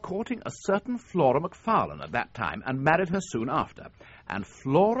 Roper was courting a certain Flora MacFarlane at that time and married her soon after. And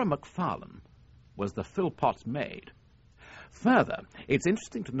Flora MacFarlane was the Philpott's maid. Further, it's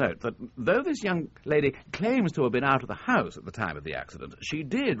interesting to note that though this young lady claims to have been out of the house at the time of the accident, she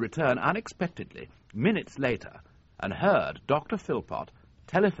did return unexpectedly, minutes later, and heard Dr. Philpott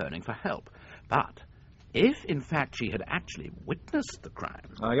telephoning for help. But if, in fact, she had actually witnessed the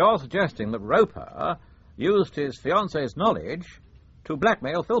crime... You're suggesting that Roper used his fiancée's knowledge to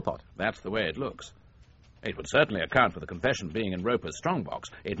blackmail Philpott. That's the way it looks. It would certainly account for the confession being in Roper's strongbox.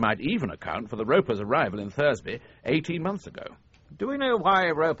 It might even account for the Roper's arrival in Thursby 18 months ago. Do we know why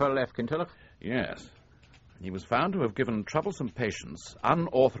Roper left Kintilloch? Yes. He was found to have given troublesome patients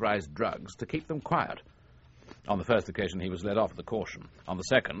unauthorized drugs to keep them quiet. On the first occasion, he was let off with a caution. On the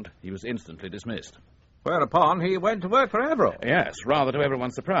second, he was instantly dismissed. Whereupon he went to work for Averill. Yes, rather to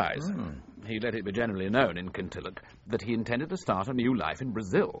everyone's surprise. He let it be generally known in Kintilloch that he intended to start a new life in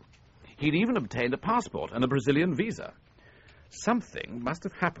Brazil. He'd even obtained a passport and a Brazilian visa. Something must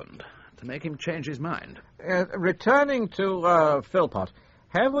have happened to make him change his mind. Returning to Philpott,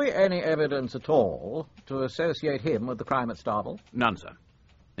 have we any evidence at all to associate him with the crime at Starvel? None, sir.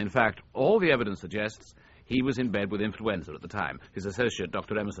 In fact, all the evidence suggests he was in bed with influenza at the time. His associate,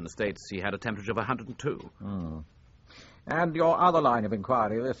 Dr. Emerson, states he had a temperature of 102. And your other line of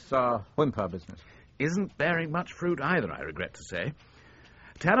inquiry, this Whymper business? Isn't bearing much fruit either, I regret to say.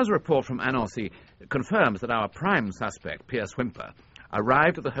 Tanner's report from Annecy confirms that our prime suspect, Pierce Whymper,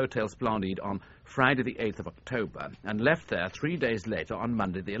 arrived at the Hotel Splendide on Friday the 8th of October and left there 3 days later on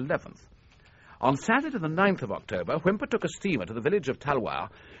Monday the 11th. On Saturday the 9th of October, Whymper took a steamer to the village of Taloir,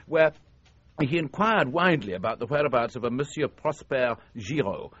 where he inquired widely about the whereabouts of a Monsieur Prosper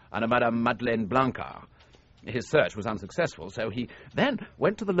Giraud and a Madame Madeleine Blancard. His search was unsuccessful, so he then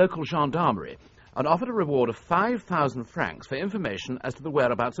went to the local gendarmerie and offered a reward of 5,000 francs for information as to the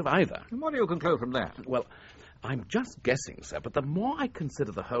whereabouts of either. And what do you conclude from that? Well, I'm just guessing, sir, but the more I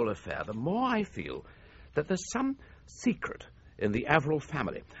consider the whole affair, the more I feel that there's some secret in the Averill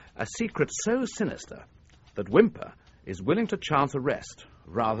family, a secret so sinister that Whymper is willing to chance arrest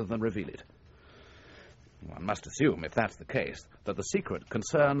rather than reveal it. One must assume, if that's the case, that the secret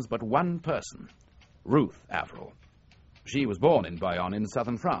concerns but one person, Ruth Averill. She was born in Bayonne in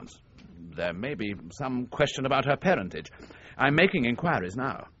southern France. There may be some question about her parentage. I'm making inquiries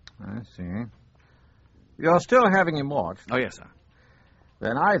now. I see. You're still having him watched? Oh, yes, sir.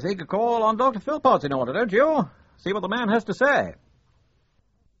 Then I think a call on Dr. Philpot's in order, don't you? See what the man has to say.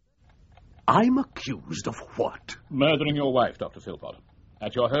 I'm accused of what? Murdering your wife, Dr. Philpot,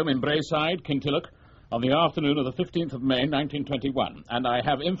 at your home in Brayside, Kintilloch, on the afternoon of the 15th of May, 1921, and I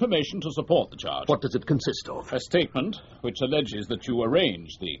have information to support the charge. What does it consist of? A statement which alleges that you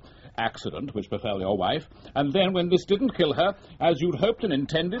arranged the accident which befell your wife, and then, when this didn't kill her, as you'd hoped and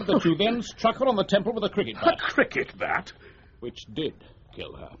intended, that you then struck her on the temple with a cricket bat. A cricket bat? Which did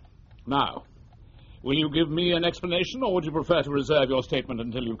kill her. Now, will you give me an explanation, or would you prefer to reserve your statement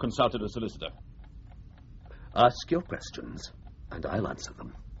until you've consulted a solicitor? Ask your questions, and I'll answer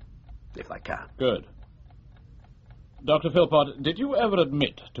them, if I can. Good. Dr. Philpot, did you ever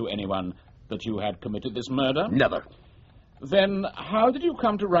admit to anyone that you had committed this murder? Never. Then how did you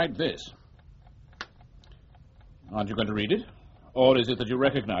come to write this? Aren't you going to read it? Or is it that you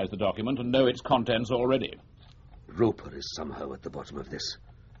recognize the document and know its contents already? Roper is somehow at the bottom of this,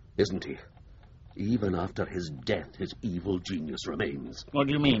 isn't he? Even after his death, his evil genius remains. What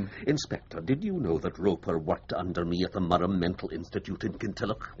do you mean? Inspector, did you know that Roper worked under me at the Murham Mental Institute in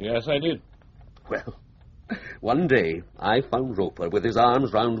Kintilloch? Yes, I did. Well, one day I found Roper with his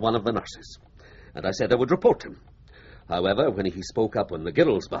arms round one of the nurses, and I said I would report him. However, when he spoke up on the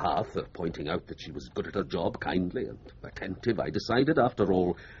girl's behalf, pointing out that she was good at her job, kindly and attentive, I decided, after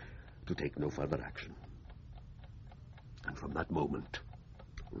all, to take no further action. And from that moment,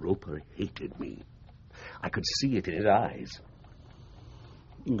 Roper hated me. I could see it in his eyes.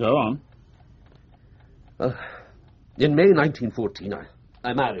 Go on. In May 1914,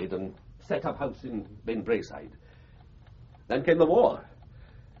 I married and set up house in Brayside. Then came the war.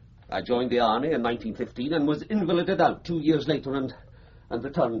 I joined the army in 1915 and was invalided out 2 years later and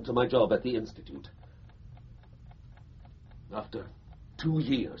returned to my job at the Institute. After 2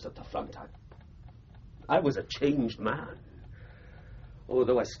 years at the front, I was a changed man.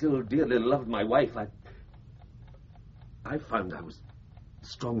 Although I still dearly loved my wife, I found I was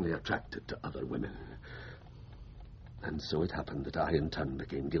strongly attracted to other women. And so it happened that I, in turn,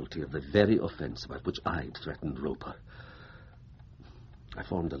 became guilty of the very offence about which I'd threatened Roper. I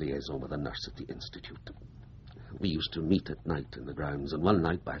formed a liaison with a nurse at the Institute. We used to meet at night in the grounds, and one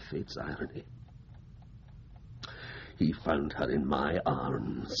night, by fate's irony, he found her in my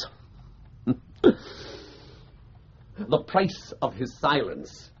arms. The price of his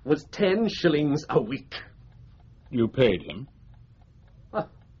silence was 10 shillings a week. You paid him? I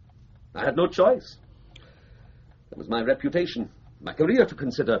had no choice. There was my reputation, my career to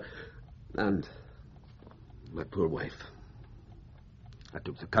consider, and my poor wife. I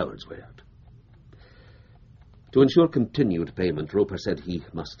took the coward's way out. To ensure continued payment, Roper said he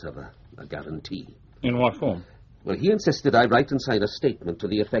must have a guarantee. In what form? Well, he insisted I write and sign a statement to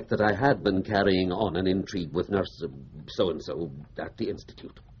the effect that I had been carrying on an intrigue with nurse so-and-so at the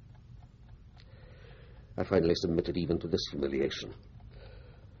Institute. I finally submitted even to this humiliation.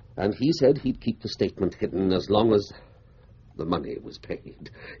 And he said he'd keep the statement hidden as long as the money was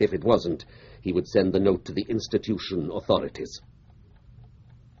paid. If it wasn't, he would send the note to the institution authorities.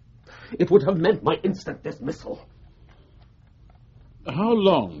 It would have meant my instant dismissal. How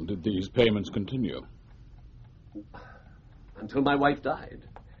long did these payments continue? Until my wife died.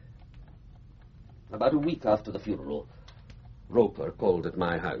 About a week after the funeral, Roper called at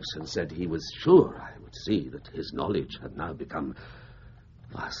my house and said he was sure I would see that his knowledge had now become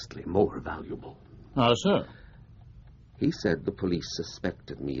vastly more valuable. How so? He said the police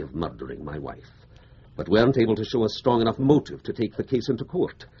suspected me of murdering my wife, but weren't able to show a strong enough motive to take the case into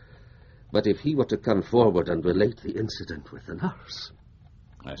court. But if he were to come forward and relate the incident with the nurse...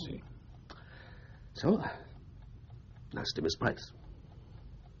 I see. So I asked him his price.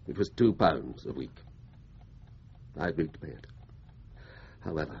 It was £2 a week. I agreed to pay it.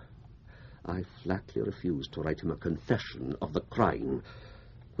 However, I flatly refused to write him a confession of the crime,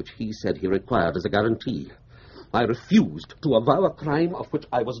 which he said he required as a guarantee. I refused to avow a crime of which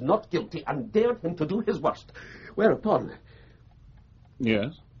I was not guilty and dared him to do his worst. Whereupon...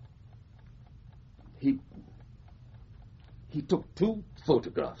 Yes? He took 2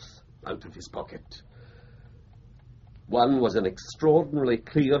 photographs out of his pocket. One was an extraordinarily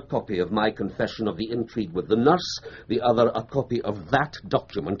clear copy of my confession of the intrigue with the nurse, the other a copy of that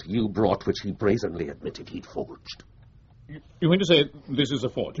document you brought, which he brazenly admitted he'd forged. You mean to say this is a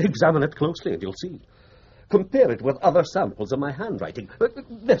forgery? Examine it closely and you'll see. Compare it with other samples of my handwriting.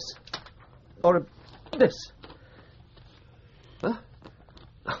 This. Or this. Huh?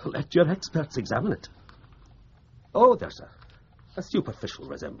 Let your experts examine it. Oh, there's a superficial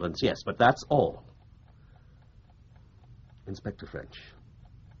resemblance, yes, but that's all. Inspector French,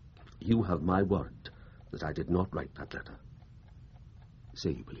 you have my word that I did not write that letter.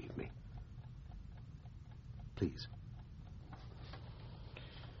 Say you believe me. Please.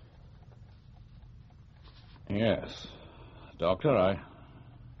 Yes. Doctor,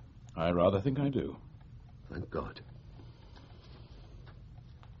 I rather think I do. Thank God.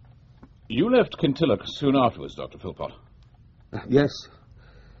 You left Kintilloch soon afterwards, Dr. Philpott. Yes.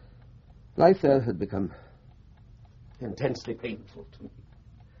 Life there had become intensely painful to me.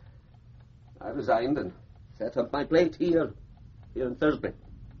 I resigned and set up my plate here in Thursby.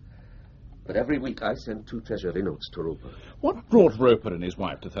 But every week I sent 2 treasury notes to Roper. What brought Roper and his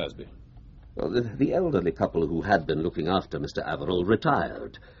wife to Thursby? Well, the elderly couple who had been looking after Mr. Averill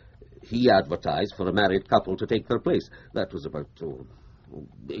retired. He advertised for a married couple to take their place. That was about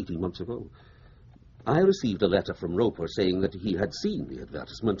 18 months ago. I received a letter from Roper saying that he had seen the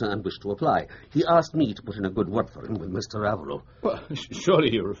advertisement and wished to apply. He asked me to put in a good word for him with Mr. Averill. Well,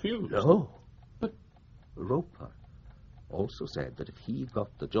 surely you refused. No. But Roper also said that if he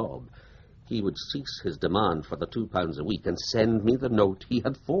got the job, he would cease his demand for the £2 a week and send me the note he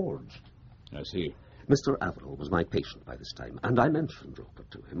had forged. I see. Mr. Averill was my patient by this time, and I mentioned Roper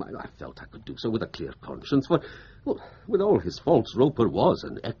to him. I felt I could do so with a clear conscience, for, well, with all his faults, Roper was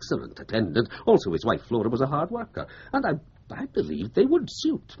an excellent attendant. Also, his wife Flora was a hard worker, and I believed they would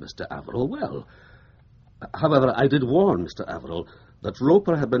suit Mr. Averill well. However, I did warn Mr. Averill that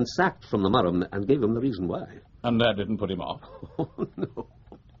Roper had been sacked from the Murrum and gave him the reason why. And that didn't put him off? Oh, no.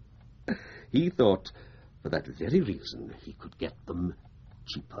 He thought, for that very reason, he could get them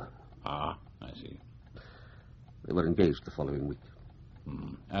cheaper. Ah, I see. They were engaged the following week.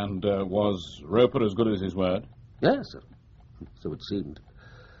 And was Roper as good as his word? Yes, sir. So it seemed.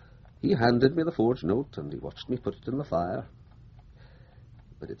 He handed me the forged note, and he watched me put it in the fire.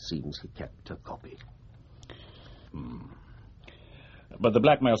 But it seems he kept a copy. But the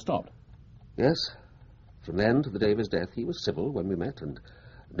blackmail stopped? Yes. From then to the day of his death, he was civil when we met, and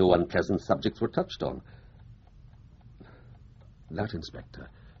no unpleasant subjects were touched on. That, Inspector,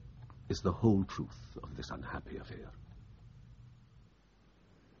 is the whole truth of this unhappy affair.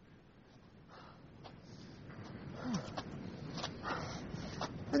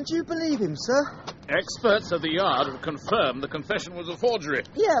 And do you believe him, sir? Experts at the Yard have confirmed the confession was a forgery.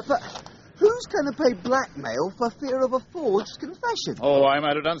 Yeah, but who's going to pay blackmail for fear of a forged confession? Oh, I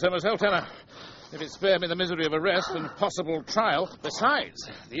might have done so myself, Tanner. If it spared me the misery of arrest and possible trial. Besides,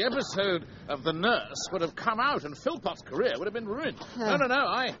 the episode of the nurse would have come out and Philpott's career would have been ruined. No.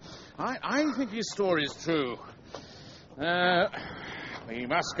 I think his story is true. We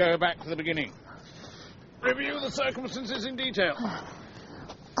must go back to the beginning. Review the circumstances in detail.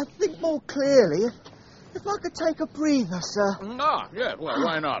 I think more clearly if I could take a breather, sir. Yeah, well,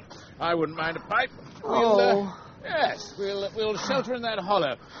 why not? I wouldn't mind a pipe. Yes, we'll shelter in that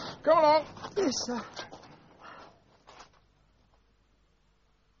hollow. Come along. Yes, sir.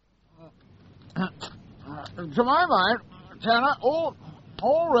 To my mind, Tanner, all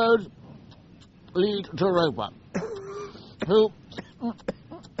roads lead to Roper, who,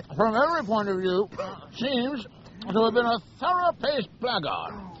 from every point of view, seems to have been a thorough-paced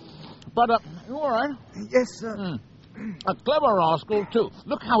blackguard. But, you all right? Yes, sir. A clever rascal, too.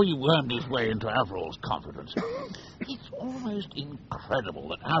 Look how he wormed his way into Averill's confidence. It's almost incredible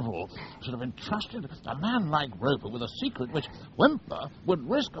that Averill should have entrusted a man like Roper with a secret which Whymper would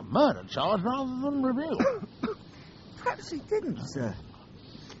risk a murder charge rather than reveal. Perhaps he didn't, sir.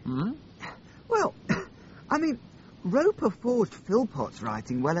 Well, I mean, Roper forged Philpott's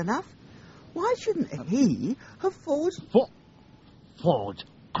writing well enough. Why shouldn't he have forged... Forged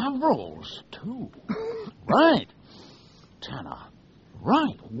Averill's, too. Right. Tanner.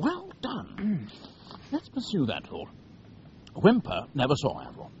 Right. Well done. Let's pursue that thought. Whymper never saw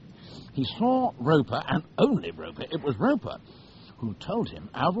Averill. He saw Roper, and only Roper. It was Roper who told him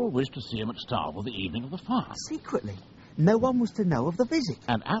Averill wished to see him at Starvel the evening of the fire. Secretly. No one was to know of the visit.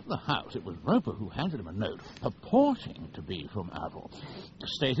 And at the house, it was Roper who handed him a note purporting to be from Averill,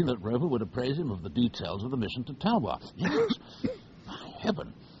 stating that Roper would appraise him of the details of the mission to Talbot. Yes. By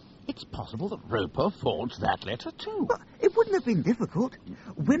heaven. It's possible that Roper forged that letter, too. But it wouldn't have been difficult.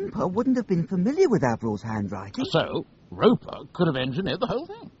 Whymper wouldn't have been familiar with Averill's handwriting. So, Roper could have engineered the whole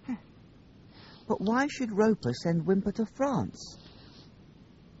thing. But why should Roper send Whymper to France?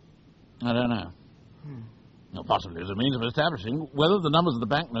 I don't know. Well, possibly as a means of establishing whether the numbers of the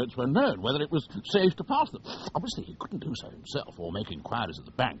banknotes were known, whether it was safe to pass them. Obviously, he couldn't do so himself or make inquiries at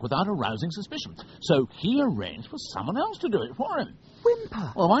the bank without arousing suspicion. So he arranged for someone else to do it for him.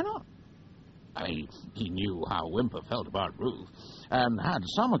 Whymper? Well, why not? I mean, he knew how Whymper felt about Ruth, and had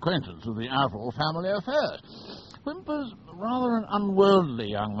some acquaintance with the Averell family affairs. Whymper's rather an unworldly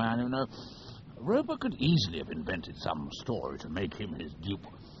young man, you know. Roper could easily have invented some story to make him his dupe.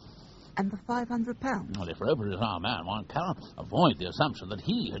 And the £500? Well, if Roper is our man, one cannot avoid the assumption that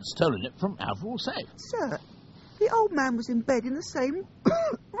he had stolen it from Averell's safe. Sir, the old man was in bed in the same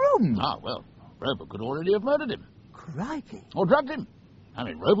room. Ah, well, Roper could already have murdered him. Crikey. Or drugged him. I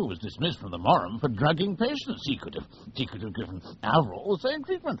mean, Roper was dismissed from the Morum for drugging patients. He could have given Averell the same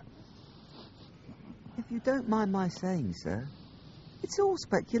treatment. If you don't mind my saying, sir, it's all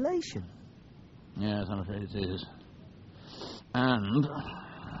speculation. Yes, I'm afraid it is. And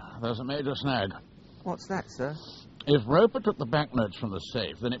there's a major snag. What's that, sir? If Roper took the banknotes from the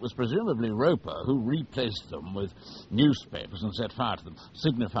safe, then it was presumably Roper who replaced them with newspapers and set fire to them,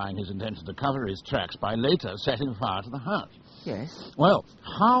 signifying his intention to cover his tracks by later setting fire to the house. Yes? Well,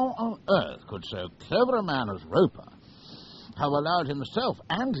 how on earth could so clever a man as Roper have allowed himself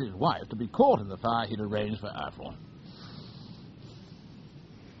and his wife to be caught in the fire he'd arranged for Averell?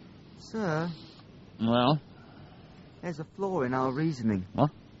 Sir? Well? There's a flaw in our reasoning. What?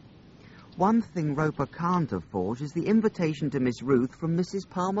 One thing Roper can't have forged is the invitation to Miss Ruth from Mrs.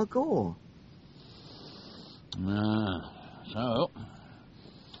 Palmer Gore. So,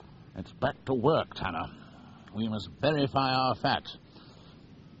 it's back to work, Tanner. We must verify our facts.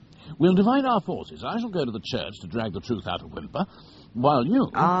 We'll divide our forces. I shall go to the church to drag the truth out of Whymper, while you...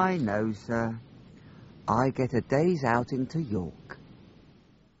 I know, sir. I get a day's outing to York.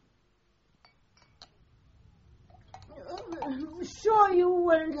 Sure you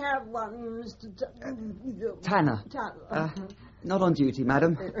won't have one, Mr. Tanner. Not on duty,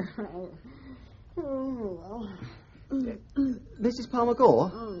 madam. Mrs. Palmer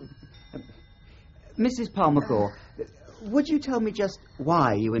Gore? Mrs. Palmer Gore, would you tell me just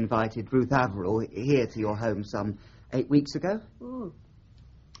why you invited Ruth Averell here to your home some 8 weeks ago?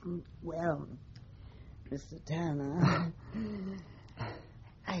 Well, Mr. Tanner,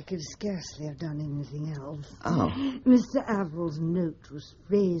 I could scarcely have done anything else. Oh. Mr. Averell's note was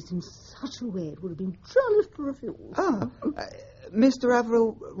phrased in such a way it would have been jolly to refuse. Oh. Mr.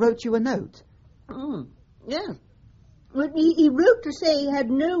 Averell wrote you a note? Yes. But he wrote to say he had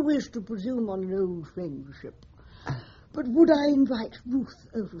no wish to presume on an old friendship. But would I invite Ruth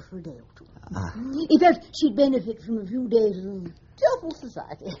over for a day or two? He felt she'd benefit from a few days of cheerful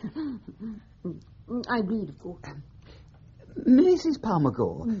society. I agreed, of course. Mrs. Palmer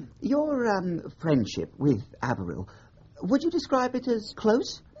Gore, your friendship with Averell, would you describe it as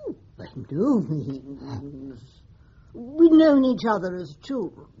close? By no means. We'd known each other as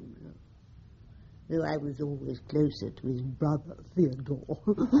children. Though I was always closer to his brother, Theodore.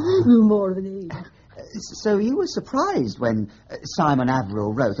 No more of an age. So you were surprised when Simon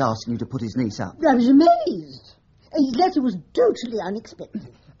Averell wrote asking you to put his niece up? I was amazed. His letter was totally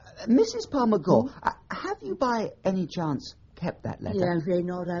unexpected. Mrs. Palmer Gore, have you by any chance kept that letter? Yeah, I'm afraid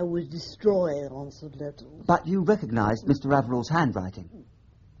not. I always destroy answered letters. But you recognised Mr. Averell's handwriting?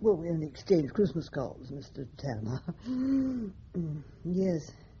 Well, we only exchanged Christmas cards, Mr. Tanner. Yes.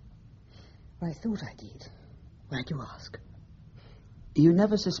 I thought I did. Why'd you ask? You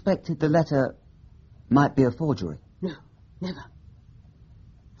never suspected the letter might be a forgery? No, never.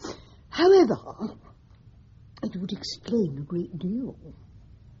 However, it would explain a great deal.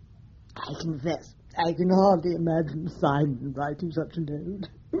 I confess, I can hardly imagine Simon writing such a note.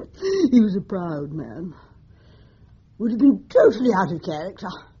 He was a proud man. Would have been totally out of character.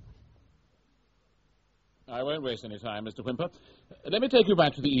 I won't waste any time, Mr. Whymper. Let me take you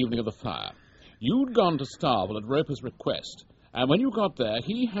back to the evening of the fire. You'd gone to Starvel at Roper's request, and when you got there,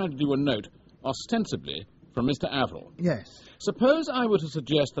 he handed you a note, ostensibly from Mr. Averell. Yes. Suppose I were to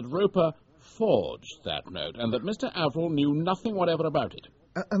suggest that Roper forged that note, and that Mr. Averell knew nothing whatever about it.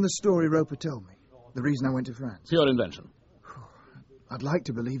 And the story Roper told me. The reason I went to France. Pure invention. I'd like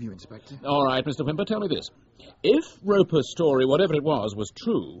to believe you, Inspector. All right, Mr. Whymper, tell me this. If Roper's story, whatever it was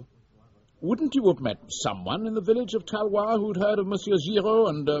true, wouldn't you have met someone in the village of Talois who'd heard of Monsieur Giraud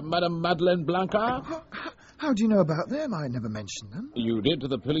and Madame Madeleine Blancard? How do you know about them? I never mentioned them. You did to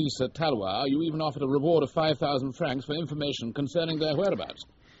the police at Talois. You even offered a reward of 5,000 francs for information concerning their whereabouts.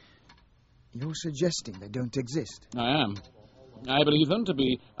 You're suggesting they don't exist? I am. I believe them to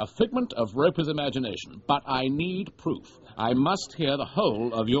be a figment of Roper's imagination, but I need proof. I must hear the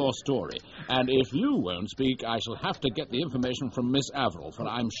whole of your story, and if you won't speak, I shall have to get the information from Miss Averell, for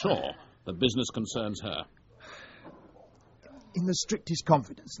I'm sure the business concerns her. In the strictest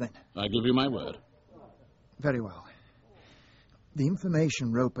confidence, then? I give you my word. Very well. The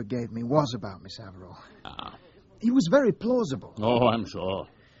information Roper gave me was about Miss Averell. Ah. He was very plausible. Oh, I'm sure.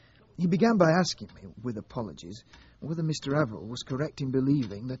 He began by asking me, with apologies, whether Mr. Averill was correct in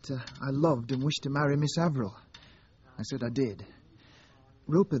believing that I loved and wished to marry Miss Averill. I said I did.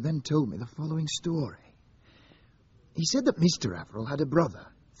 Roper then told me the following story. He said that Mr. Averill had a brother,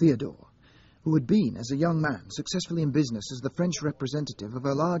 Theodore, who had been, as a young man, successfully in business as the French representative of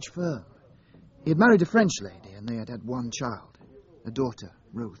a large firm. He had married a French lady, and they had had one child, a daughter,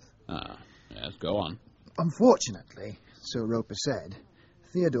 Ruth. Ah, yes, go on. Unfortunately, so Roper said,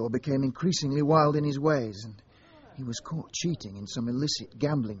 Theodore became increasingly wild in his ways, and he was caught cheating in some illicit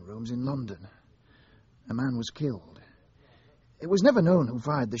gambling rooms in London. A man was killed. It was never known who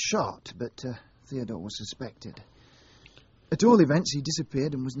fired the shot, but Theodore was suspected. At all events, he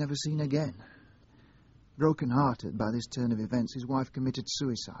disappeared and was never seen again. Broken-hearted by this turn of events, his wife committed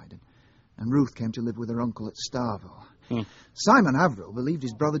suicide, and Ruth came to live with her uncle at Starvel. Simon Averill believed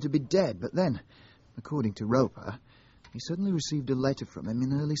his brother to be dead, but then, according to Roper, he suddenly received a letter from him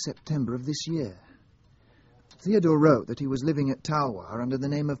in early September of this year. Theodore wrote that he was living at Talwar under the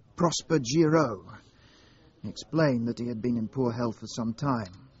name of Prosper Giraud. He explained that he had been in poor health for some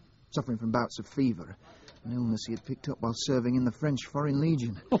time, suffering from bouts of fever, an illness he had picked up while serving in the French Foreign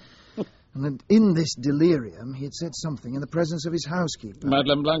Legion. And that in this delirium he had said something in the presence of his housekeeper,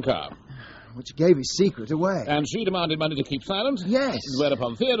 Madame Blanchard. which gave his secret away. And she demanded money to keep silent? Yes.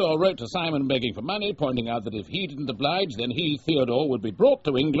 Whereupon Theodore wrote to Simon begging for money, pointing out that if he didn't oblige, then he, Theodore, would be brought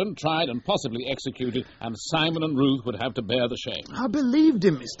to England, tried and possibly executed, and Simon and Ruth would have to bear the shame. I believed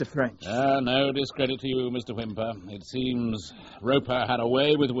him, Mr. French. No discredit to you, Mr. Whymper. It seems Roper had a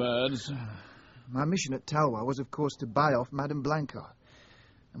way with words. My mission at Talwar was, of course, to buy off Madame Blanchard.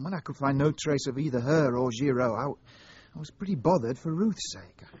 And when I could find no trace of either her or Giraud, I was pretty bothered for Ruth's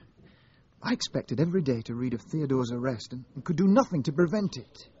sake. I expected every day to read of Theodore's arrest and could do nothing to prevent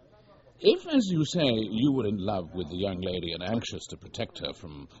it. If, as you say, you were in love with the young lady and anxious to protect her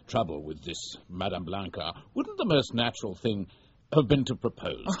from trouble with this Madame Blanchard, wouldn't the most natural thing have been to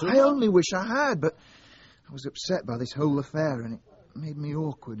propose to her? I only wish I had, but I was upset by this whole affair, and it made me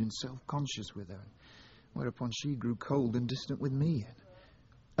awkward and self-conscious with her, whereupon she grew cold and distant with me.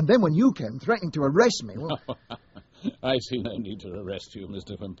 And then when you came, threatening to arrest me, well... I see no need to arrest you,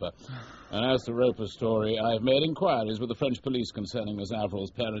 Mr. Whymper. And as to Roper's story, I have made inquiries with the French police concerning Miss Averill's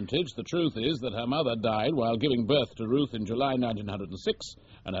parentage. The truth is that her mother died while giving birth to Ruth in July 1906,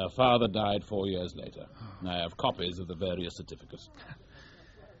 and her father died 4 years later. I have copies of the various certificates.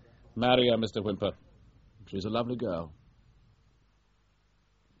 Marry her, Mr. Whymper. She's a lovely girl.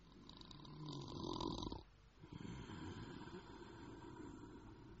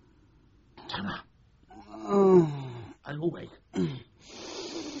 Tanner. Are you awake?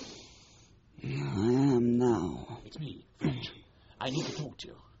 Here I am now. It's me, French. I need to talk to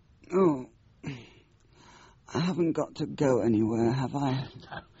you. Oh, I haven't got to go anywhere, have I?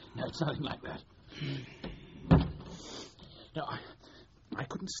 No, it's nothing like that. No, I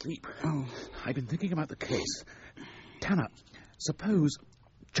couldn't sleep. Oh. I've been thinking about the case. Tanner,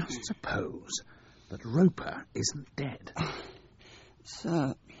 just suppose, that Roper isn't dead.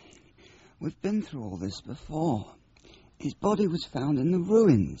 Sir, we've been through all this before. His body was found in the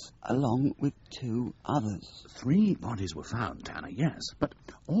ruins, along with 2 others. 3 bodies were found, Tanner, yes, but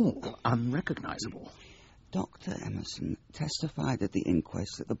all unrecognizable. Dr. Emerson testified at the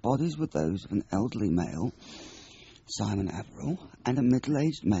inquest that the bodies were those of an elderly male, Simon Averill, and a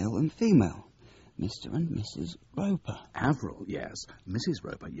middle-aged male and female, Mr. and Mrs. Roper. Averill, yes. Mrs.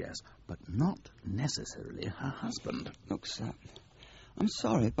 Roper, yes, but not necessarily her husband. Look, sir, I'm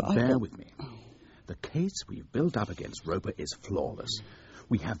sorry, but Bear with me. The case we've built up against Roper is flawless.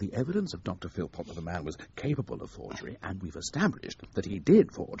 We have the evidence of Dr. Philpott that the man was capable of forgery, and we've established that he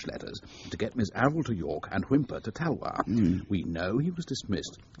did forge letters to get Miss Averill to York and Whymper to Talwar. We know he was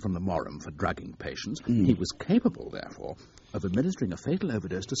dismissed from the Morum for drugging patients. He was capable, therefore, of administering a fatal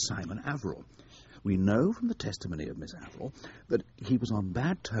overdose to Simon Averill. We know from the testimony of Miss Averill that he was on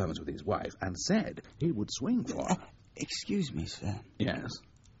bad terms with his wife and said he would swing for her. Excuse me, sir. Yes?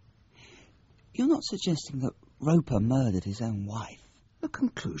 You're not suggesting that Roper murdered his own wife? The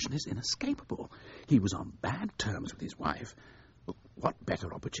conclusion is inescapable. He was on bad terms with his wife. What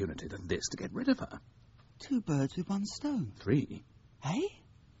better opportunity than this to get rid of her? 2 birds with 1 stone. 3. Eh?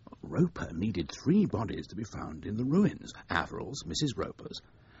 Roper needed 3 bodies to be found in the ruins. Averill's, Mrs. Roper's,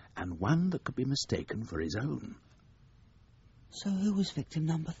 and 1 that could be mistaken for his own. So who was victim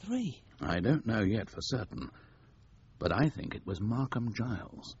number 3? I don't know yet for certain, but I think it was Markham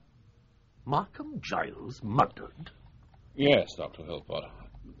Giles. Markham Giles murdered? Yes, Dr. Philpott.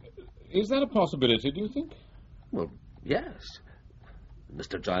 Is that a possibility, do you think? Well, yes.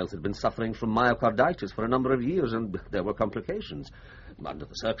 Mr. Giles had been suffering from myocarditis for a number of years, and there were complications. Under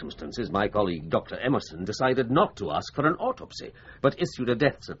the circumstances, my colleague Dr. Emerson decided not to ask for an autopsy, but issued a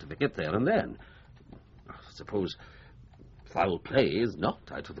death certificate there and then. I suppose foul play is not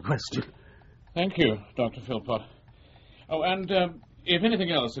out of the question. Thank you, Dr. Philpott. Oh, and if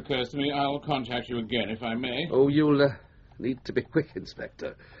anything else occurs to me, I'll contact you again, if I may. Oh, you'll need to be quick,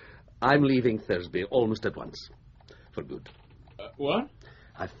 Inspector. I'm leaving Thursby almost at once. For good. What?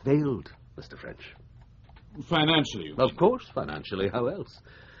 I failed, Mr. French. Financially, you mean? Of course, financially. How else?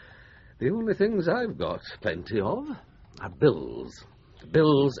 The only things I've got plenty of are bills.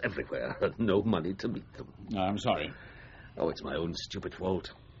 Bills everywhere, and no money to meet them. I'm sorry. Oh, it's my own stupid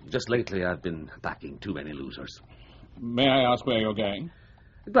fault. Just lately I've been backing too many losers. May I ask where you're going?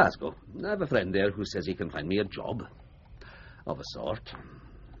 Glasgow. I have a friend there who says he can find me a job. Of a sort.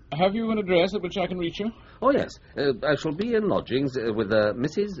 Have you an address at which I can reach you? Oh, yes. I shall be in lodgings with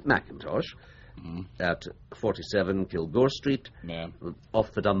Mrs. McIntosh at 47 Kilgore Street,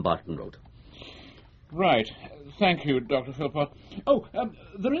 off the Dumbarton Road. Right. Thank you, Dr. Philpott. Oh,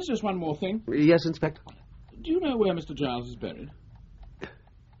 there is just one more thing. Yes, Inspector? Do you know where Mr. Giles is buried?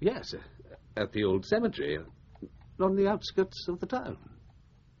 Yes, at the old cemetery, on the outskirts of the town.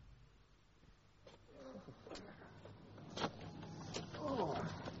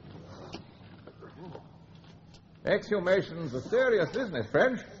 Exhumation's a serious business,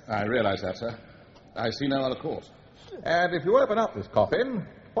 French. I realize that, sir. I see no other course. And if you open up this coffin,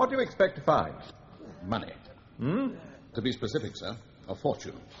 what do you expect to find? Money. Hmm? To be specific, sir, a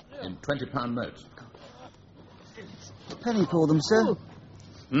fortune in £20 notes. A penny for them, sir.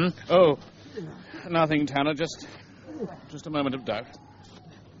 Hmm? Oh, nothing, Tanner, just a moment of doubt.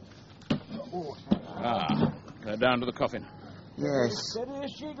 Ah, they're down to the coffin. Yes. Here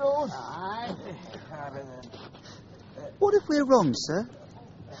she goes. What if we're wrong, sir?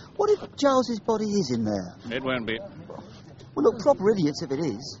 What if Giles's body is in there? It won't be. Well, look, proper idiots if it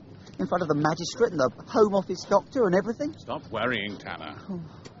is. In front of the magistrate and the Home Office doctor and everything. Stop worrying, Tanner.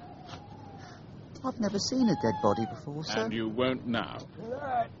 I've never seen a dead body before, sir. And you won't now.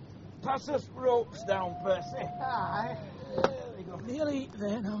 Right. Pass us ropes down, Percy. Aye. There we go. Nearly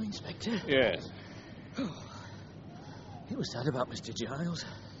there now, Inspector. Yes. It was sad about Mr. Giles.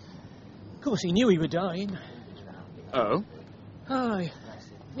 Of course, he knew he was dying. Oh? Aye.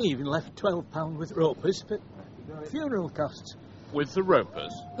 He even left £12 with Ropers for funeral costs. With the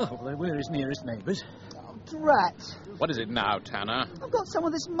Ropers? Oh, well, we're his nearest neighbours. Drat. What is it now, Tanner? I've got some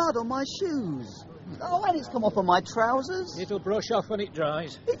of this mud on my shoes. Oh, and it's come off on my trousers. It'll brush off when it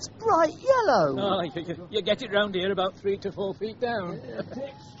dries. It's bright yellow. Oh, you get it round here about 3 to 4 feet down.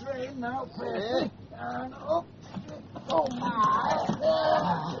 Take strain now, Percy. And up.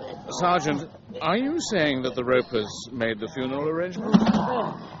 Sergeant, are you saying that the Ropers made the funeral arrangements?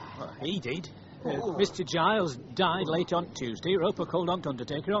 Well, he did. Mr. Giles died late on Tuesday. Roper called on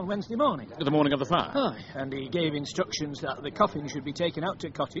undertaker on Wednesday morning. The morning of the fire? Aye, and he gave instructions that the coffin should be taken out to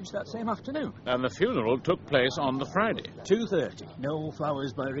cottage that same afternoon. And the funeral took place on the Friday? 2:30. No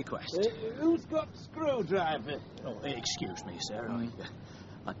flowers by request. Who's got screwdriver? Oh, excuse me, sir.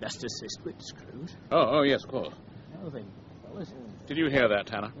 I'd best assist with screws. Oh, yes, of course. Now then, fellas. Did you hear that,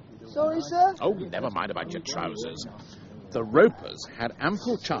 Tanner? Sorry, sir? Oh, never mind about your trousers. The Ropers had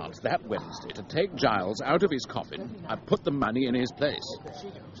ample chance that Wednesday to take Giles out of his coffin and put the money in his place.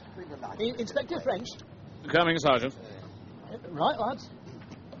 Inspector French. Coming, Sergeant. Right, lads.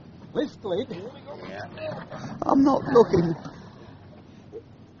 Lift lid. I'm not looking.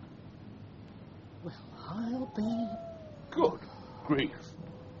 Well, I'll be... Good grief.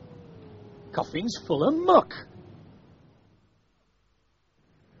 Coffin's full of muck.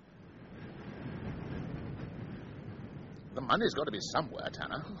 The money's got to be somewhere,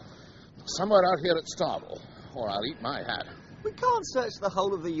 Tanner. Somewhere out here at Starvel, or I'll eat my hat. We can't search the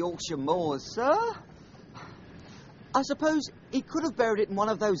whole of the Yorkshire moors, sir. I suppose he could have buried it in one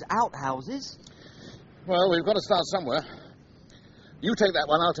of those outhouses. Well, we've got to start somewhere. You take that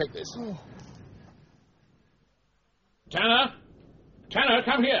one, I'll take this. Tanner! Tanner,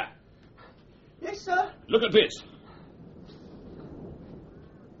 come here! Yes, sir? Look at this.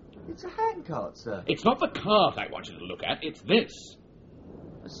 It's a handcart, sir. It's not the cart I want you to look at, it's this.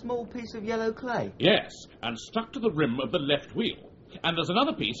 A small piece of yellow clay? Yes, and stuck to the rim of the left wheel. And there's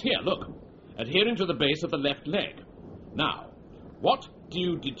another piece here, look, adhering to the base of the left leg. Now, what do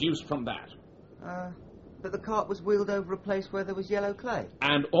you deduce from that? That the cart was wheeled over a place where there was yellow clay.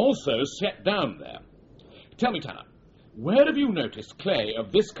 And also set down there. Tell me, Tanner, where have you noticed clay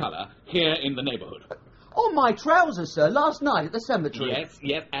of this colour here in the neighbourhood? On my trousers, sir, last night at the cemetery.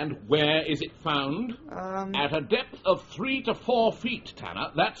 Yes, and where is it found? At a depth of 3 to 4 feet,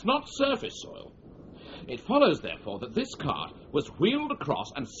 Tanner. That's not surface soil. It follows, therefore, that this cart was wheeled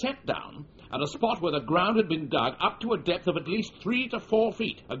across and set down at a spot where the ground had been dug up to a depth of at least 3 to 4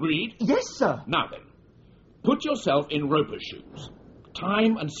 feet. Agreed? Yes, sir. Now then, put yourself in Roper's shoes.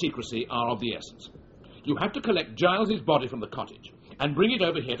 Time and secrecy are of the essence. You have to collect Giles's body from the cottage and bring it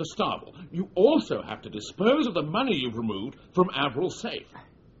over here to Starvel. You also have to dispose of the money you've removed from Averill's safe.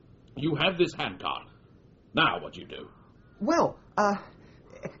 You have this handcart. Now what do you do? Well,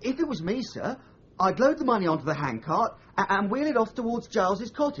 if it was me, sir, I'd load the money onto the handcart and wheel it off towards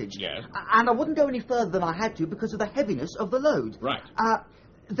Giles's cottage. Yes. And I wouldn't go any further than I had to because of the heaviness of the load. Right.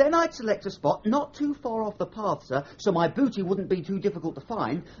 Then I'd select a spot not too far off the path, sir, so my booty wouldn't be too difficult to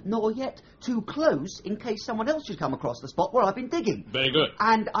find, nor yet too close in case someone else should come across the spot where I've been digging. Very good.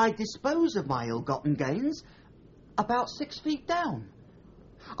 And I'd dispose of my ill-gotten gains about 6 feet down.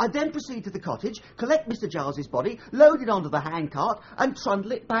 I'd then proceed to the cottage, collect Mr. Giles's body, load it onto the handcart, and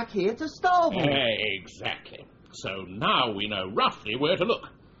trundle it back here to Starvel. Exactly. So now we know roughly where to look.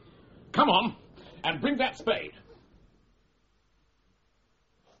 Come on, and bring that spade.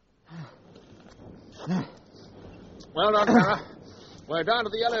 Well done, Tara. We're down to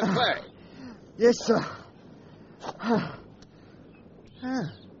the yellow clay. Yes, sir.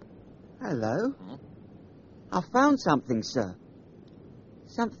 Hello. I found something, sir.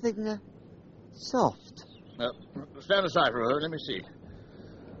 Something, soft. Stand aside for a moment. Let me see.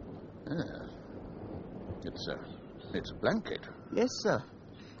 It's a blanket. Yes, sir.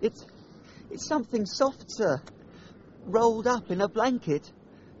 It's something soft, sir. Rolled up in a blanket.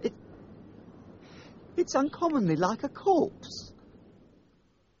 It's uncommonly like a corpse.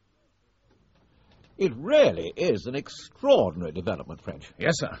 It really is an extraordinary development, French.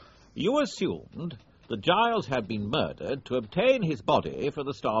 Yes, sir. You assumed that Giles had been murdered to obtain his body for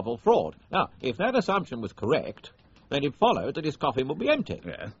the Starvel fraud. Now, if that assumption was correct, then it followed that his coffin would be empty.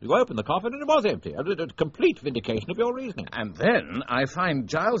 Yes. You opened the coffin and it was empty. A complete vindication of your reasoning. And then I find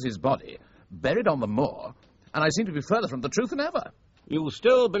Giles's body buried on the moor, and I seem to be further from the truth than ever. You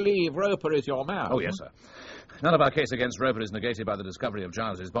still believe Roper is your man? Oh, yes, sir. None of our case against Roper is negated by the discovery of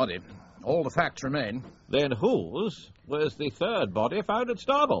Giles's body. All the facts remain. Then whose was the third body found at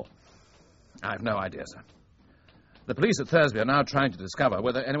Starvel? I've no idea, sir. The police at Thursby are now trying to discover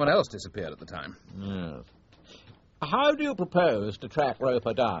whether anyone else disappeared at the time. Yes. How do you propose to track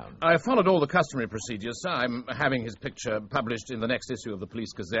Roper down? I followed all the customary procedures, sir. I'm having his picture published in the next issue of the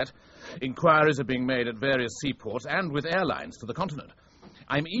Police Gazette. Inquiries are being made at various seaports and with airlines to the continent.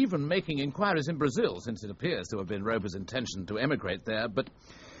 I'm even making inquiries in Brazil, since it appears to have been Roper's intention to emigrate there, but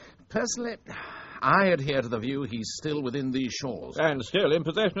personally, I adhere to the view he's still within these shores. And still in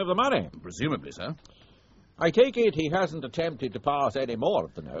possession of the money? Presumably, sir. I take it he hasn't attempted to pass any more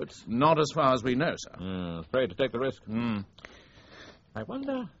of the notes? Not as far as we know, sir. Afraid to take the risk? I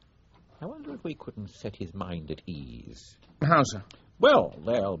wonder if we couldn't set his mind at ease. How, sir? Well,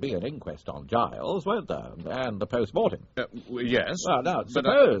 there'll be an inquest on Giles, won't there? And the post-mortem. Yes. Well, now,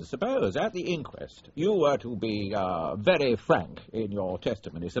 suppose at the inquest you were to be very frank in your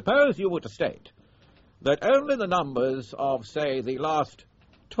testimony. Suppose you were to state that only the numbers of, say, the last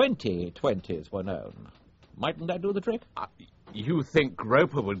 20 20s were known. Mightn't that do the trick? You think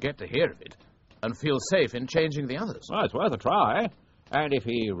Roper would get to hear of it and feel safe in changing the others? Well, it's worth a try. And if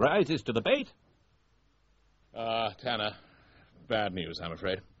he rises to the bait... Tanner, bad news, I'm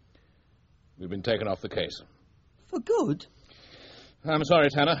afraid. We've been taken off the case. For good? I'm sorry,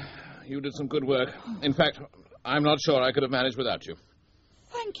 Tanner. You did some good work. In fact, I'm not sure I could have managed without you.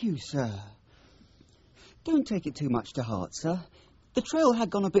 Thank you, sir. Don't take it too much to heart, sir. The trail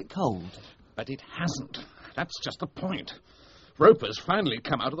had gone a bit cold. But it hasn't. That's just the point. Roper's finally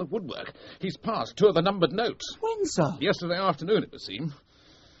come out of the woodwork. He's passed 2 of the numbered notes. When, sir? Yesterday afternoon, it would seem.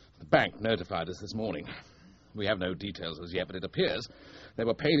 The bank notified us this morning. We have no details as yet, but it appears they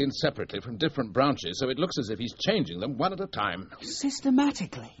were paid in separately from different branches, so it looks as if he's changing them one at a time.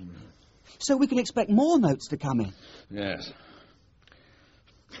 Systematically? So we can expect more notes to come in? Yes.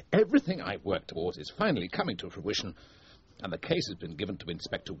 Everything I worked towards is finally coming to fruition, and the case has been given to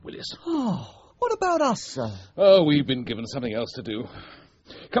Inspector Willis. Oh, what about us, sir? Oh, we've been given something else to do.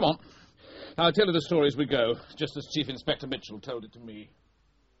 Come on. I'll tell you the story as we go, just as Chief Inspector Mitchell told it to me.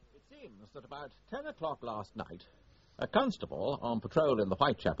 It seems that about 10 o'clock last night, a constable on patrol in the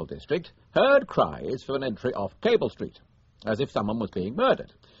Whitechapel district heard cries for an entry off Cable Street, as if someone was being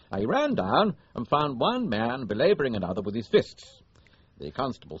murdered. He ran down and found one man belabouring another with his fists. The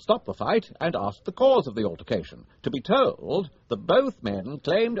constable stopped the fight and asked the cause of the altercation, to be told that both men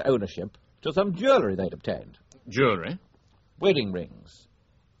claimed ownership to some jewellery they'd obtained. Jewellery? Wedding rings.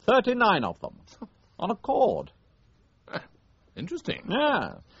 39 of them. On a cord. Interesting.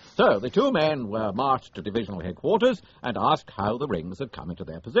 Yeah. So the two men were marched to divisional headquarters and asked how the rings had come into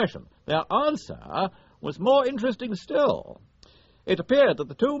their possession. Their answer was more interesting still. It appeared that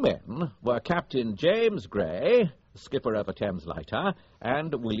the two men were Captain James Gray, skipper of a Thames lighter,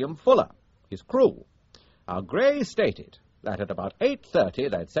 and William Fuller, his crew. Now, Gray stated that at about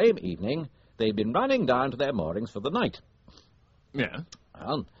 8:30 that same evening, they'd been running down to their moorings for the night. Yeah.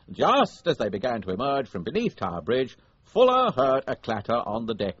 Well, just as they began to emerge from beneath Tower Bridge, Fuller heard a clatter on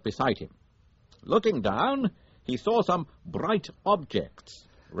the deck beside him. Looking down, he saw some bright objects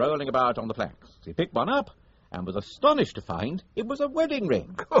rolling about on the planks. He picked one up and was astonished to find it was a wedding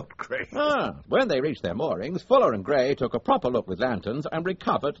ring. Good gracious. When they reached their moorings, Fuller and Gray took a proper look with lanterns and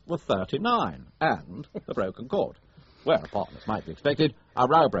recovered the 39 and the broken cord. Whereupon, as might be expected, a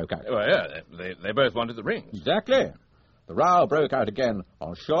row broke out. Well, yeah, they both wanted the rings. Exactly. The row broke out again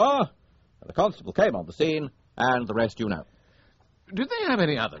on shore, and the constable came on the scene, and the rest you know. Did they have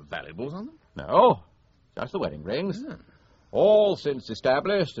any other valuables on them? No, just the wedding rings. All since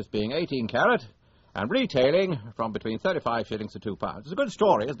established as being 18 carat and retailing from between 35 shillings to £2. It's a good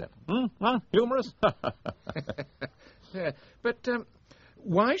story, isn't it? Huh? Humorous? Yeah, but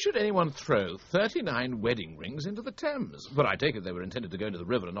why should anyone throw 39 wedding rings into the Thames? But I take it they were intended to go into the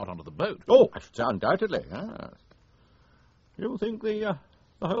river and not onto the boat. Oh, undoubtedly, yes. You think the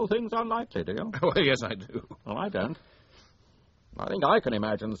whole thing's unlikely, do you? Well, yes, I do. Well, I don't. I think I can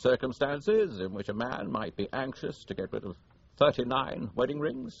imagine circumstances in which a man might be anxious to get rid of 39 wedding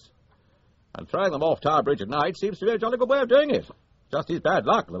rings. And throwing them off Tower Bridge at night seems to be a jolly good way of doing it. Just his bad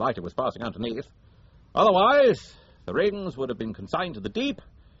luck the lighter was passing underneath. Otherwise, the rings would have been consigned to the deep,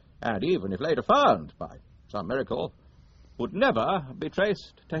 and even if later found, by some miracle, would never be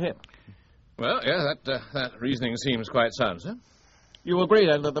traced to him. Well, yeah, that reasoning seems quite sound, sir. You agree,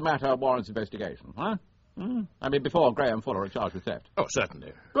 then, that the matter warrants investigation, huh? I mean, before Graham Fuller are charged with theft. Oh,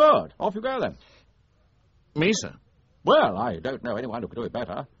 certainly. Good. Off you go, then. Me, sir? Well, I don't know anyone who could do it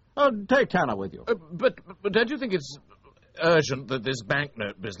better. Take Tanner with you. But don't you think it's urgent that this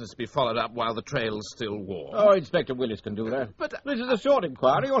banknote business be followed up while the trail's still warm? Oh, Inspector Willis can do that. But this is a short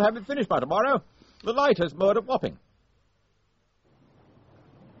inquiry. You'll have it finished by tomorrow. The lighter's moored at Wapping.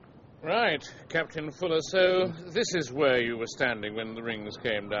 Right, Captain Fuller, so this is where you were standing when the rings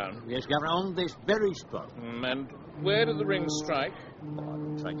came down. Yes, Governor, on this very spot. And where did the rings strike?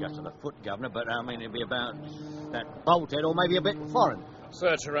 I'd say just at the foot, Governor, but I mean it'd be about that bolthead or maybe a bit foreign.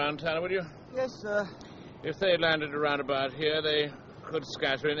 Search around, Tanner, would you? Yes, sir. If they landed around about here, they could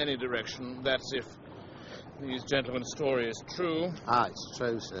scatter in any direction. That's if these gentlemen's story is true. Ah, it's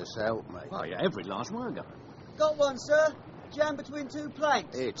true, sir, so help me. Oh, yeah, every last word, Governor. Got one, sir. Jammed between two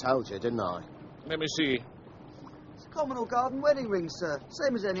planks. He told you, didn't I? Let me see. It's a common or garden wedding ring, sir.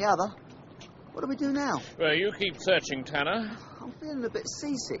 Same as any other. What do we do now? Well, you keep searching, Tanner. I'm feeling a bit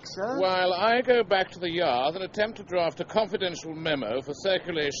seasick, sir. While I go back to the yard and attempt to draft a confidential memo for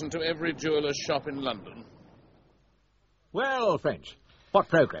circulation to every jeweller's shop in London. Well, French, what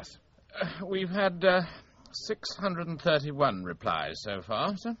progress? We've had 631 replies so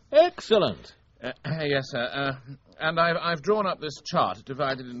far, sir. Excellent. Yes, sir. And I've drawn up this chart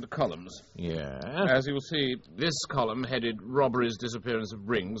divided into columns. Yeah. As you'll see, this column, headed Robberies, Disappearance of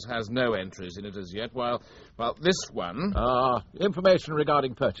Rings, has no entries in it as yet, while this one... information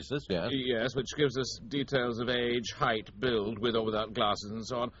regarding purchases, yes. Yes, which gives us details of age, height, build, with or without glasses and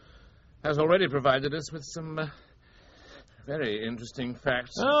so on, has already provided us with some... very interesting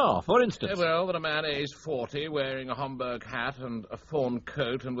facts. Oh, for instance? Well, that a man aged 40, wearing a Homburg hat and a fawn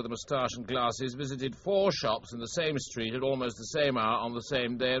coat and with a moustache and glasses, visited 4 shops in the same street at almost the same hour on the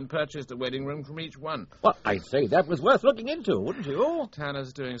same day and purchased a wedding ring from each one. Well, I'd say that was worth looking into, wouldn't you?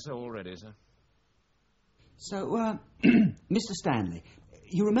 Tanner's doing so already, sir. So, Mr. Stanley,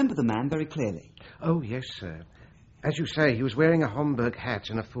 you remember the man very clearly? Oh, yes, sir. As you say, he was wearing a Homburg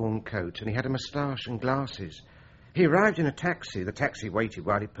hat and a fawn coat, and he had a moustache and glasses. He arrived in a taxi. The taxi waited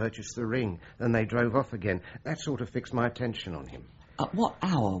while he purchased the ring. Then they drove off again. That sort of fixed my attention on him. At what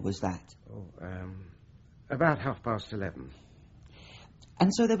hour was that? About 11:30.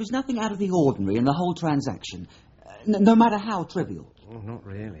 And so there was nothing out of the ordinary in the whole transaction, no matter how trivial? Oh, not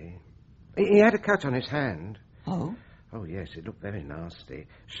really. He had a cut on his hand. Oh? Oh, yes, it looked very nasty.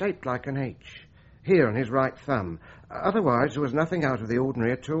 Shaped like an H. Here on his right thumb. Otherwise, there was nothing out of the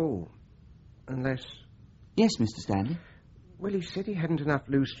ordinary at all. Unless... Yes, Mr. Stanley? Well, he said he hadn't enough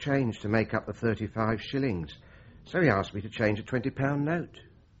loose change to make up the 35 shillings. So he asked me to change a £20 note.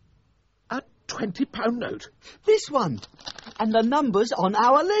 A £20 note? This one. And the number's on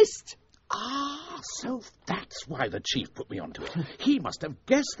our list. Ah, So that's why the chief put me onto it. He must have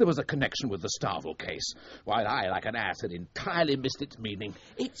guessed there was a connection with the Starvel case, while I, like an ass, had entirely missed its meaning.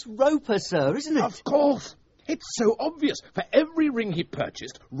 It's Roper, sir, isn't it? Of course. It's so obvious. For every ring he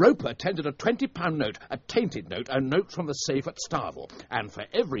purchased, Roper tendered a £20 note, a tainted note, a note from the safe at Starvel. And for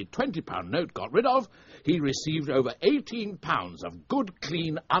every £20 note got rid of, he received over £18 of good,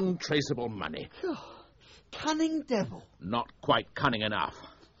 clean, untraceable money. Cunning devil. Not quite cunning enough.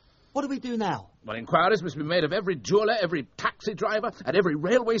 What do we do now? Well, inquiries must be made of every jeweller, every taxi driver, and every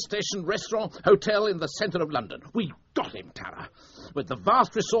railway station, restaurant, hotel in the centre of London. We've got him, Tara. With the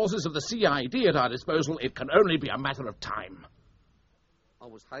vast resources of the CID at our disposal, it can only be a matter of time. I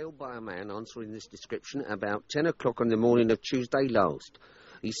was hailed by a man answering this description about 10 o'clock on the morning of Tuesday last.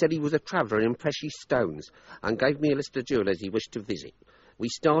 He said he was a traveller in precious stones and gave me a list of jewellers he wished to visit. We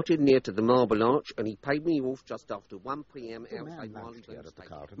started near to the Marble Arch, and he paid me off just after 1 p.m. outside Here at the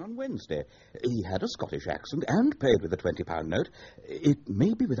Carlton on Wednesday. He had a Scottish accent and paid with a £20 note. It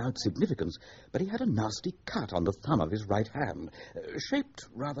may be without significance, but he had a nasty cut on the thumb of his right hand, shaped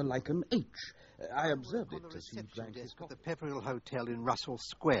rather like an H. I observed it as he drank his coffee. The Pepperell Hotel in Russell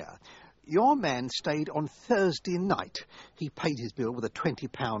Square. Your man stayed on Thursday night. He paid his bill with a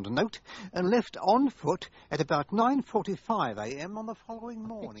 £20 note and left on foot at about 9:45 a.m. on the following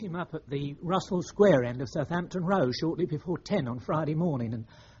morning. Picked him up at the Russell Square end of Southampton Row shortly before 10 on Friday morning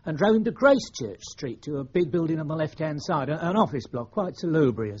and drove him to Gracechurch Street to a big building on the left-hand side, an office block, quite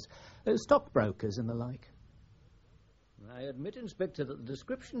salubrious, stockbrokers and the like. I admit, Inspector, that the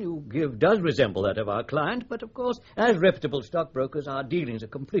description you give does resemble that of our client, but, of course, as reputable stockbrokers, our dealings are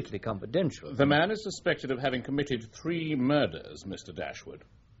completely confidential. The man is suspected of having committed 3 murders, Mr. Dashwood.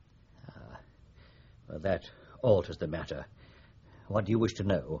 Well, that alters the matter. What do you wish to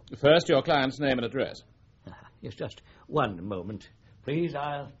know? First, your client's name and address. Yes, just one moment. Please,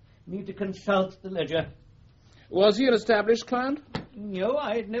 I'll need to consult the ledger. Was he an established client? No,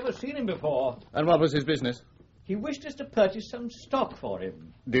 I had never seen him before. And what was his business? He wished us to purchase some stock for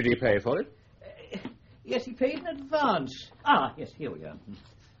him. Did he pay for it? Yes, he paid in advance. Yes, here we are.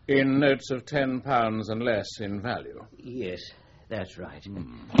 In notes of £10 and less in value? Yes, that's right.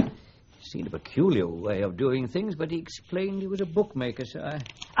 Seemed a peculiar way of doing things, but he explained he was a bookmaker, so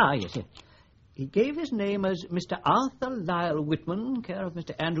yes. He gave his name as Mr. Arthur Lyle Whitman, care of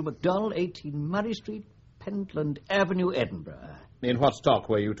Mr. Andrew MacDonald, 18 Murray Street, Pentland Avenue, Edinburgh. In what stock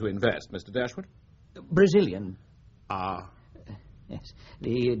were you to invest, Mr. Dashwood? Brazilian. Yes.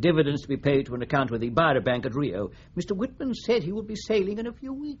 The dividends to be paid to an account with the Beira Bank at Rio. Mr. Whitman said he would be sailing in a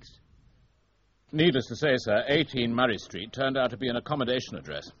few weeks. Needless to say, sir, 18 Murray Street turned out to be an accommodation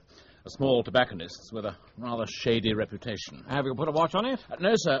address. A small tobacconist's with a rather shady reputation. Have you put a watch on it?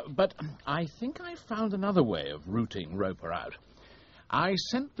 No, sir, but I think I found another way of rooting Roper out. I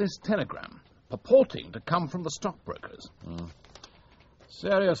sent this telegram, purporting to come from the stockbrokers.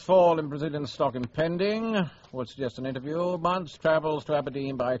 Serious fall in Brazilian stock impending. Would suggest an interview. Bunce travels to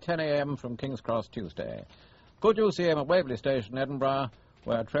Aberdeen by 10 a.m. from King's Cross Tuesday. Could you see him at Waverley Station, Edinburgh,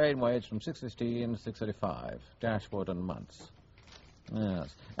 where train waits from 6:15 to 6:35. Dashwood and Muntz.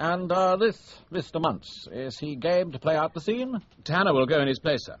 Yes. And this Mr. Muntz, is he game to play out the scene? Tanner will go in his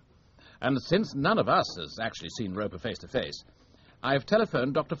place, sir. And since none of us has actually seen Roper face to face, I've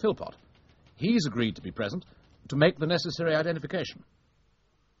telephoned Dr. Philpott. He's agreed to be present to make the necessary identification.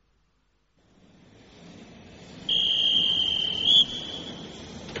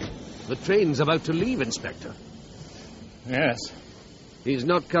 The train's about to leave, Inspector. Yes. He's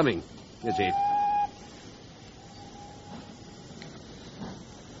not coming, is he?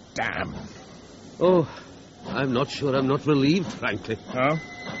 Damn. Oh, I'm not sure I'm not relieved, frankly. Oh?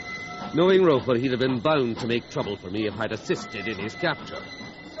 Knowing Roper, he'd have been bound to make trouble for me if I'd assisted in his capture.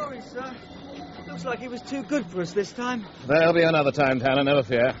 Sorry, sir. Looks like he was too good for us this time. There'll be another time, Tanner, never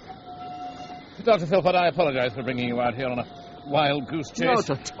fear. Dr. Philpott, I apologize for bringing you out here on a wild goose chase. Not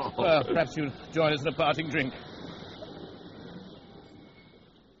at all. Well, perhaps you'd join us in a parting drink.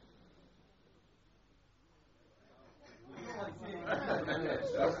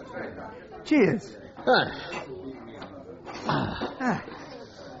 Cheers.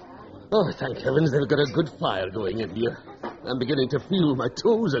 Oh, thank heavens they've got a good fire going in here. I'm beginning to feel my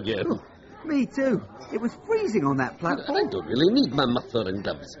toes again. Me too. It was freezing on that platform. I don't really need my muffler and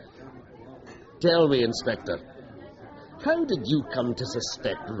gloves. Tell me, Inspector, how did you come to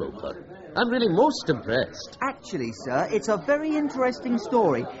suspect Roper? I'm really most impressed. Actually, sir, it's a very interesting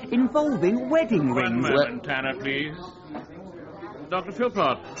story involving wedding rings. One moment, Tanner, please. Dr.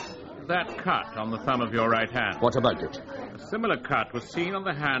 Philpott, that cut on the thumb of your right hand. What about it? similar cut was seen on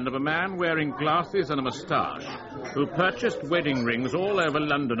the hand of a man wearing glasses and a moustache, who purchased wedding rings all over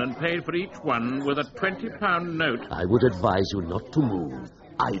London and paid for each one with a £20 note. I would advise you not to move,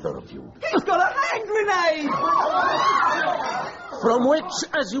 either of you. He's got a hand grenade! From which,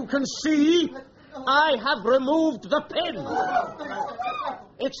 as you can see, I have removed the pin.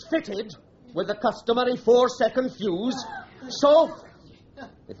 It's fitted with the customary 4-second fuse, so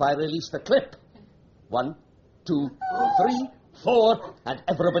if I release the clip, 1, 2, 3, 4, and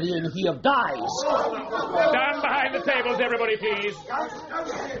everybody in here dies. Down behind the tables, everybody, please.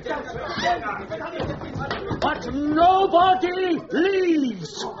 But nobody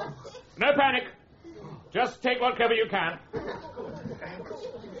leaves. No panic. Just take what cover you can.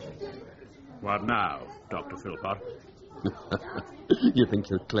 What now, Dr. Philpott? You think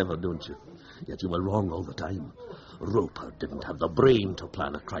you're clever, don't you? Yet you were wrong all the time. Roper didn't have the brain to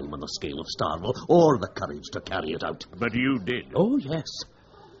plan a crime on the scale of Starvel, or the courage to carry it out. But you did. Oh, yes.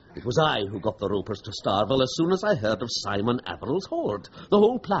 It was I who got the Ropers to Starvel as soon as I heard of Simon Averill's hoard. The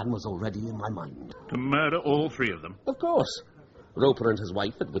whole plan was already in my mind. To murder all three of them? Of course. Roper and his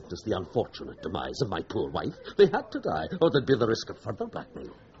wife had witnessed the unfortunate demise of my poor wife. They had to die, or there'd be the risk of further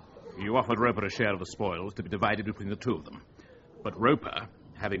blackmail. You offered Roper a share of the spoils to be divided between the two of them. But Roper,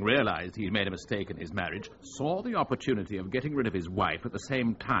 having realized he'd made a mistake in his marriage, saw the opportunity of getting rid of his wife at the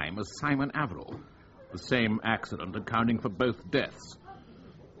same time as Simon Averill. The same accident accounting for both deaths.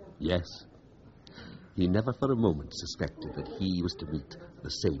 Yes. He never for a moment suspected that he was to meet the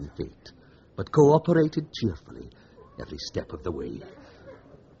same fate, but cooperated cheerfully every step of the way.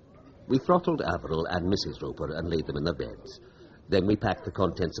 We throttled Averill and Mrs. Roper and laid them in their beds. Then we packed the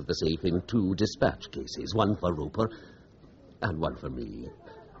contents of the safe in 2 dispatch cases, one for Roper and one for me.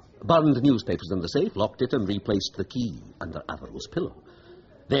 Burned newspapers in the safe, locked it, and replaced the key under Averill's pillow.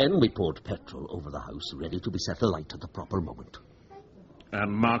 Then we poured petrol over the house, ready to be set alight at the proper moment.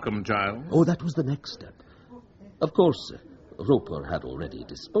 And Markham Giles? Oh, that was the next step. Of course, Roper had already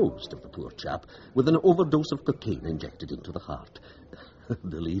disposed of the poor chap with an overdose of cocaine injected into the heart,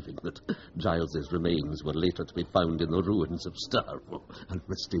 believing that Giles's remains were later to be found in the ruins of Starvel and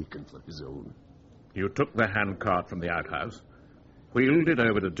mistaken for his own. You took the handcart from the outhouse, wheeled it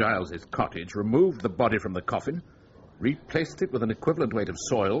over to Giles's cottage, removed the body from the coffin, replaced it with an equivalent weight of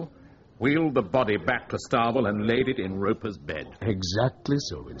soil, wheeled the body back to Starvel and laid it in Roper's bed. Exactly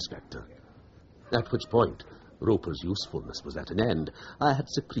so, Inspector. At which point, Roper's usefulness was at an end. I had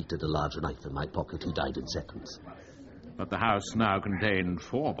secreted a large knife in my pocket. He died in seconds. But the house now contained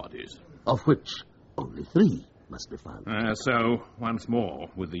 4 bodies. Of which only 3 must be found. So, once more,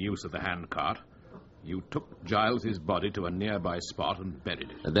 with the use of the handcart, you took Giles's body to a nearby spot and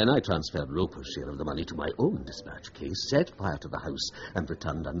buried it. And then I transferred Roper's share of the money to my own dispatch case, set fire to the house, and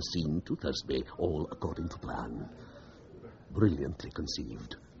returned unseen to Thursby, all according to plan. Brilliantly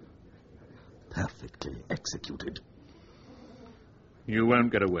conceived. Perfectly executed. You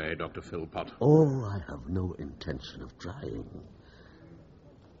won't get away, Dr. Philpott. Oh, I have no intention of trying.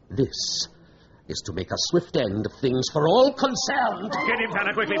 This is to make a swift end of things for all concerned. Get him,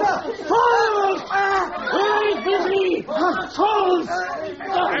 Tanner, quickly. Fools! Leave me! Fools!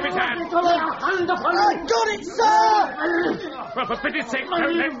 Have his hand. Hand upon I got it, sir! Well, for pity's sake,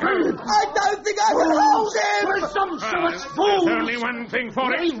 don't let go. I don't think I can hold him! Presumptuous fools! There's only one thing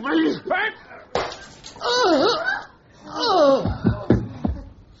for it. Leave me! Back!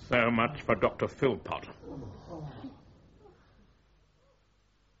 So much for Dr. Philpott.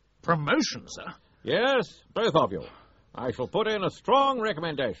 Promotion, sir? Yes, both of you. I shall put in a strong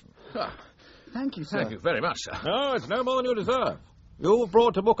recommendation. Thank you, sir. Thank you very much, sir. No, it's no more than you deserve. You've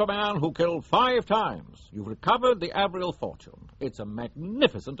brought to book a man who killed 5 times. You've recovered the Averill fortune. It's a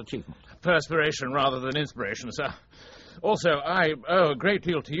magnificent achievement. Perspiration rather than inspiration, sir. Also, I owe a great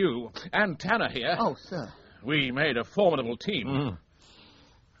deal to you and Tanner here. Oh, sir. We made a formidable team.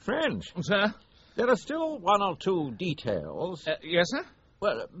 French. Sir? There are still 1 or 2 details. Yes, sir?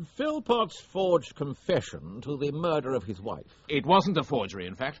 Well, Philpott's forged confession to the murder of his wife. It wasn't a forgery,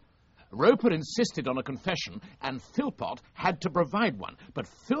 in fact. Roper insisted on a confession, and Philpott had to provide one. But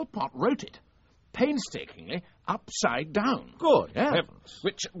Philpott wrote it, painstakingly, upside down. Good heavens.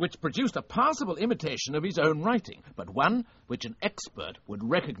 Which produced a passable imitation of his own writing, but one which an expert would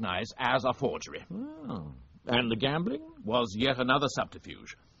recognize as a forgery. Oh. And the gambling? Was yet another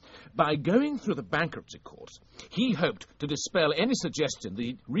subterfuge. By going through the bankruptcy courts, he hoped to dispel any suggestion that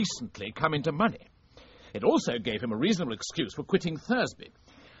he'd recently come into money. It also gave him a reasonable excuse for quitting Thursby.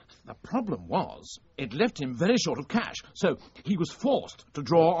 The problem was, it left him very short of cash, so he was forced to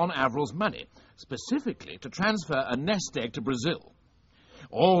draw on Averill's money, specifically to transfer a nest egg to Brazil.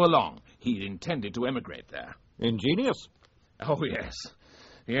 All along, he'd intended to emigrate there. Ingenious. Oh, yes.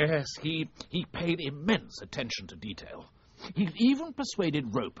 Yes, he paid immense attention to detail. He even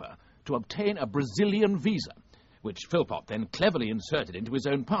persuaded Roper to obtain a Brazilian visa, which Philpott then cleverly inserted into his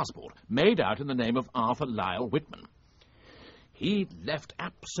own passport, made out in the name of Arthur Lyle Whitman. He left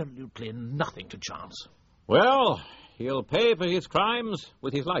absolutely nothing to chance. Well, he'll pay for his crimes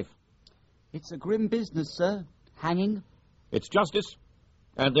with his life. It's a grim business, sir. Hanging. It's justice,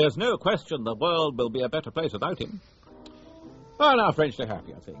 and there's no question the world will be a better place without him. Well, now, French, to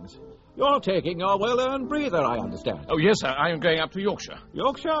happier things. You're taking your well-earned breather, I understand. Oh, yes, sir. I am going up to Yorkshire.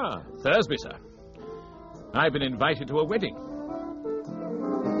 Yorkshire? Thursby, sir. I've been invited to a wedding.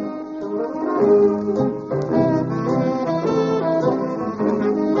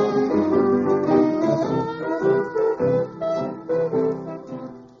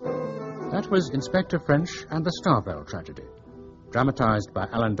 That was Inspector French and the Starvel Tragedy, dramatised by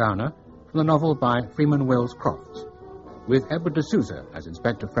Alan Downer from the novel by Freeman Wills Crofts, with Edward de Souza as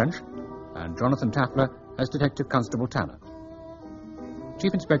Inspector French and Jonathan Tafler as Detective Constable Tanner.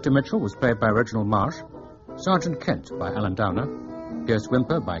 Chief Inspector Mitchell was played by Reginald Marsh, Sergeant Kent by Alan Downer, Pierce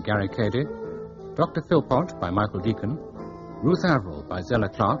Whymper by Gary Cady, Dr. Philpott by Michael Deacon, Ruth Averill by Zella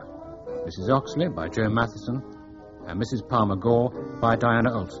Clark, Mrs. Oxley by Joe Matheson, and Mrs. Palmer Gore by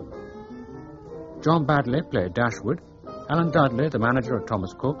Diana Olson. John Badley played Dashwood, Alan Dudley, the manager at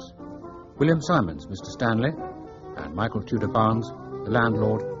Thomas Cook's, William Simons, Mr. Stanley, and Michael Tudor Barnes, the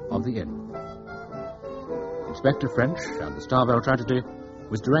landlord of the inn. Inspector French and the Starvel Tragedy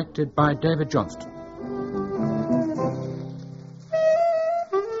was directed by David Johnston.